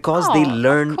because they Oh, of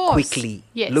learn course. quickly.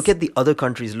 Yes. Look at the other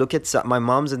countries. Look at my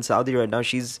mom's in Saudi right now.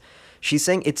 She's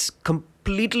saying it's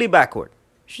completely backward.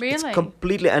 It's Really?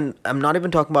 completely, and I'm not even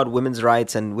talking about women's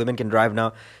rights and women can drive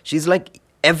now. She's like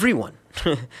everyone.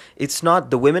 It's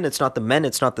not the women, it's not the men,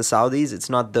 it's not the Saudis, it's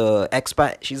not the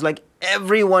expat. She's like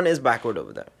everyone is backward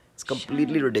over there. It's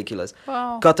completely ridiculous.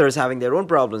 Wow. Qatar is having their own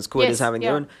problems. Kuwait Yes, is having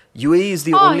their yeah. own. UAE is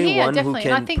the Oh, only here, one who definitely.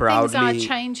 can And I think proudly. things are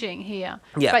changing here.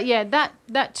 Yeah. But yeah,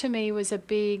 that to me was a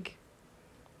big.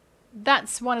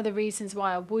 That's one of the reasons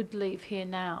why I would leave here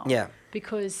now. Yeah.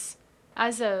 Because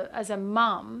as a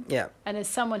mum. Yeah. And as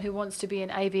someone who wants to be in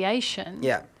aviation.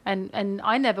 Yeah. And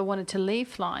I never wanted to leave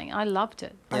flying. I loved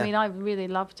it. Yeah. I mean, I really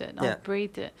loved it. I Yeah.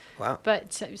 breathed it. Wow.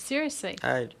 But seriously.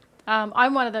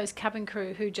 I'm one of those cabin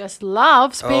crew who just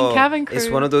loves being cabin crew. It's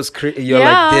one of those. You're Yeah.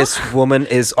 like, this woman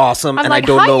is awesome, I'm and like, I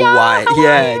don't know "Hiya, why. how Yeah,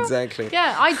 are you?" exactly.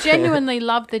 Yeah, I genuinely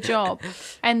loved the job,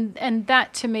 and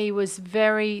that to me was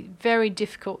very, very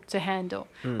difficult to handle.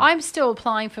 I'm still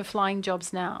applying for flying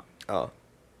jobs now, Oh,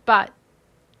 but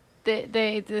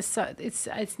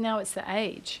it's now it's the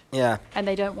age, yeah. and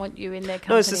they don't want you in their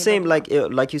company. No, it's the same.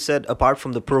 Like you said, apart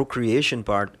from the procreation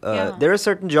part, Yeah. there are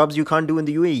certain jobs you can't do in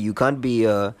the UAE. You can't be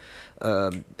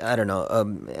I don't know,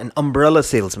 an umbrella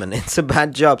salesman. It's a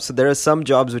bad job. So there are some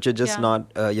jobs which are just not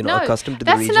accustomed to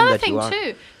the region that you are. That's another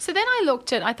thing too. So then I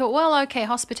looked at, I thought, well, okay,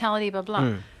 hospitality, blah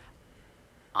blah.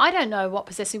 I don't know what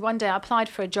possessed me. One day I applied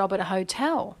for a job at a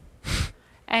hotel.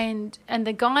 And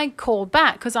the guy called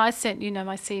back because I sent,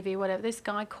 my CV, whatever. This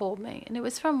guy called me, and it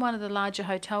was from one of the larger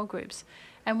hotel groups.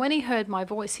 And when he heard my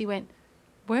voice, he went,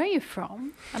 "Where are you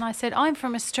from?" And I said, "I'm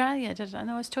from Australia." And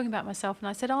I was talking about myself, and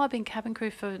I said, "Oh, I've been cabin crew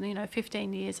for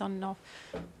 15 years on and off."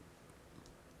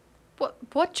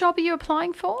 What job are you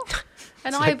applying for?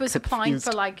 And I was applying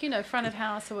for front of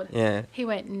house or what. Yeah. He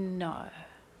went, "No,"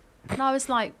 and I was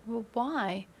like, "Well,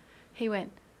 why?" He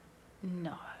went,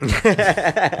 "No."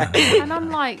 And I'm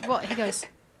like, what? He goes,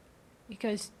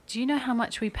 "Do you know how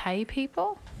much we pay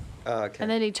people?" Oh, okay.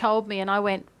 And then he told me, and I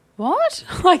went, "What?"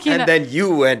 And then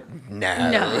you went, no.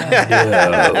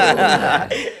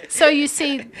 So you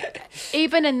see,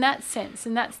 even in that sense,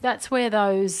 and that's where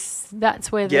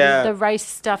the race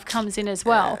stuff comes in as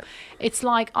well. It's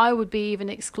like I would be even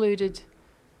excluded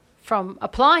from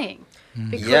applying.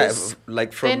 Because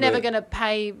they're never going to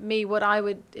pay me what I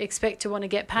would expect to want to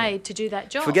get paid to do that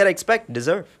job. Forget expect,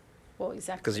 deserve. Well,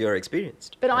 exactly. Because you're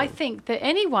experienced. But I think that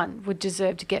anyone would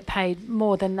deserve to get paid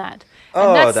more than that.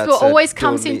 Oh, And that's what always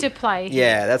comes into play.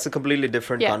 Yeah, that's a completely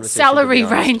different conversation. Salary to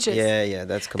be honest. ranges. Yeah,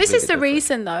 that's completely This is the different.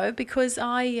 reason, though, because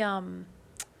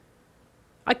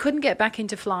I couldn't get back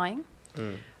into flying.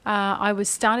 I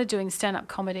started doing stand-up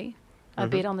comedy a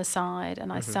bit on the side,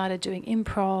 and I started doing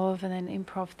improv and then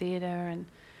improv theatre, and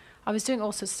I was doing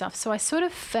all sorts of stuff. So I sort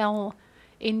of fell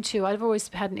into, I've always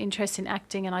had an interest in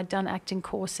acting, and I'd done acting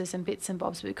courses and bits and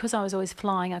bobs, but because I was always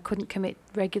flying, I couldn't commit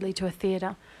regularly to a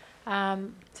theatre.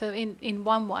 So in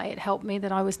one way, it helped me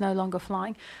that I was no longer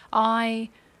flying. I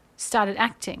started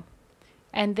acting.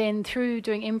 And then through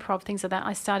doing improv, things like that,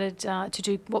 I started to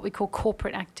do what we call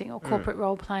corporate acting or corporate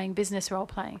role-playing, business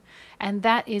role-playing. And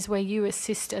that is where you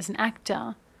assist as an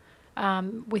actor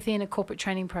within a corporate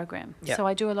training program. Yeah. So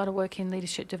I do a lot of work in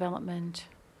leadership development,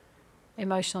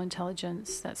 emotional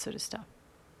intelligence, that sort of stuff.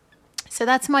 So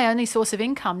that's my only source of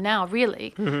income now,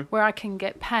 really, where I can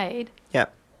get paid. Yeah.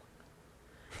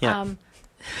 Yeah.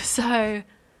 So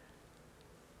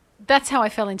that's how I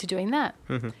fell into doing that.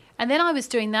 And then I was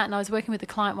doing that, and I was working with a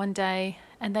client one day,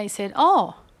 and they said,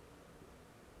 oh,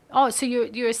 so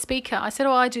you're a speaker. I said,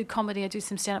 I do comedy. I do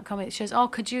some stand-up comedy. She goes,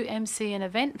 could you MC an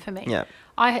event for me? Yeah.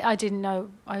 I didn't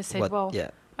know. I said,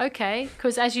 okay,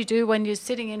 because as you do when you're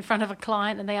sitting in front of a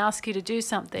client and they ask you to do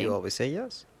something. You always say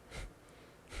yes.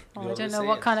 I don't know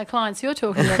what kind of clients you're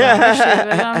talking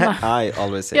about. I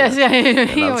always say yes.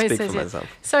 yes. He I'll always speak says for yes. myself.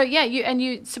 So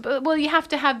you have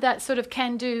to have that sort of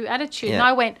can-do attitude. Yeah. And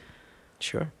I went,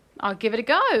 Sure. I'll give it a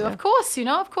go. Yeah. Of course,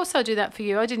 of course I'll do that for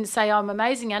you. I didn't say I'm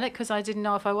amazing at it because I didn't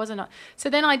know if I was or not. So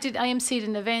then I emceed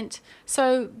an event.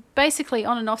 So basically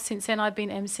on and off since then I've been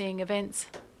emceeing events.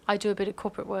 I do a bit of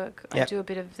corporate work. Yeah. I do a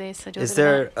bit of this. I do Is a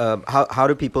bit there, how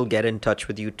do people get in touch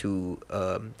with you to,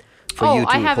 I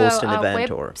have host an a event?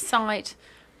 Or website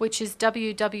which is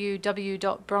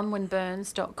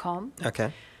www.bronwynbyrnes.com.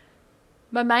 Okay.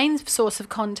 My main source of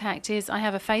contact is I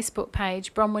have a Facebook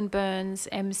page, Bronwyn Byrnes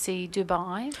MC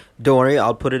Dubai. Don't worry,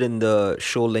 I'll put it in the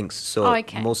show links, so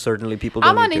most certainly people don't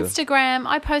I'm on need to. Instagram.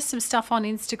 I post some stuff on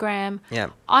Instagram. Yeah.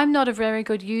 I'm not a very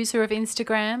good user of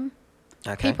Instagram.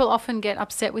 Okay. People often get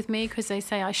upset with me because they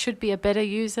say I should be a better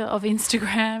user of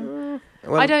Instagram.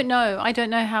 Well, I don't know. I don't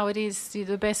know how it is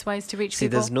the best ways to reach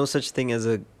people. There's no such thing as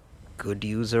a good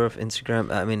user of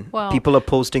Instagram. I mean, people are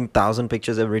posting 1,000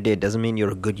 pictures every day. It doesn't mean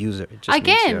you're a good user. It just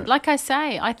means you're like I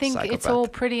say, I think it's psychopath. all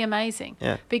pretty amazing.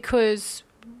 Yeah. Because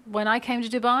when I came to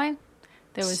Dubai,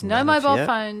 there was no mobile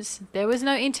phones, there was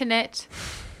no internet,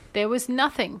 there was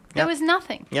nothing. There was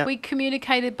nothing. Yep. We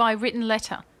communicated by written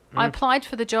letter. I applied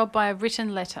for the job by a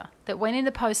written letter that went in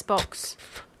the post box.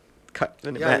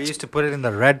 Yeah, we used to put it in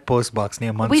the red post box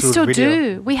near Mansoor We still video.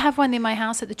 do. We have one in my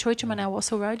house at the Choicham on our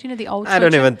Wassel Road. You know the old I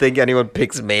don't Choicham? even think anyone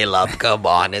picks mail up. Come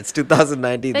on, it's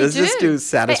 2019. They This do. is to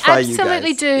satisfy you guys. They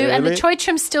absolutely do. And the Really?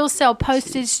 Choicham still sell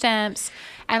postage stamps.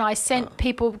 And I sent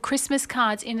people Christmas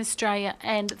cards in Australia,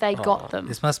 and they got them.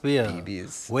 This must be a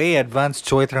BBs. way advanced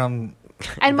Choithram.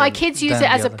 And my kids use it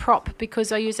as a other. prop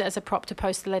because I use it as a prop to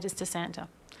post the letters to Santa.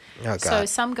 Oh, God. So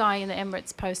some guy in the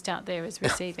Emirates post out there is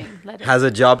receiving letters. Has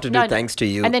a job to do thanks to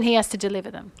you. And then he has to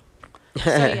deliver them. So,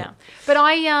 yeah. But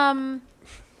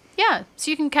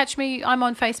so you can catch me. I'm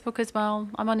on Facebook as well.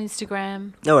 I'm on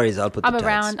Instagram. No worries, I'll put the I'm tags.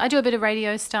 around. I do a bit of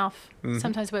radio stuff.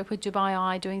 Sometimes work with Dubai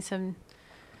Eye doing some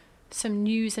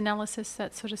news analysis,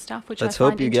 that sort of stuff, which Let's I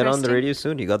find hope you get on the interesting. radio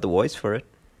soon. You got the voice for it.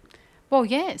 Well,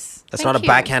 yes. That's Thank not a you.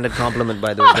 backhanded compliment,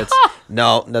 by the way. That's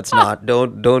not.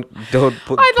 Don't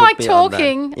put. I like me on that.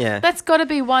 talking. Yeah. That's got to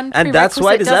be one And that's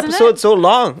why this prerequisite, doesn't episode's it? so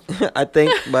long, I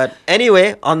think. But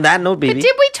anyway, on that note, But baby.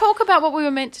 did we talk about what we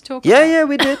were meant to talk Yeah, about? yeah,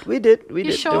 we did. We did.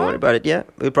 sure? Don't worry about it. Yeah,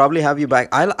 we'll probably have you back.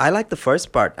 I like the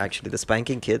first part, actually, the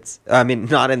spanking kids. I mean,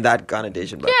 not in that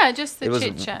connotation, but Yeah, just the it was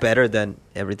chit-chat. better than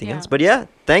everything Yeah. else. But yeah,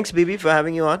 thanks, BB, for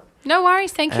having you on. No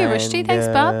worries. Thank you, Rishti. And, Thanks,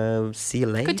 bub. See you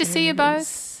later. Good to see you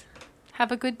both. Have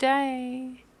a good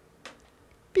day.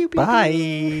 Pew, pew,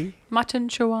 Bye. Mutton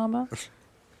shawarma.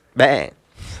 Bang.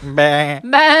 Bang.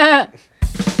 Bah.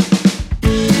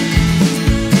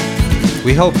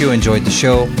 We hope you enjoyed the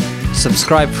show.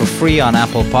 Subscribe for free on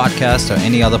Apple Podcasts or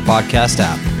any other podcast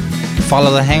app.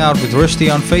 Follow the Hangout with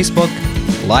Rushdie on Facebook.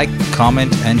 Like,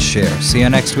 comment, and share. See you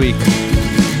next week.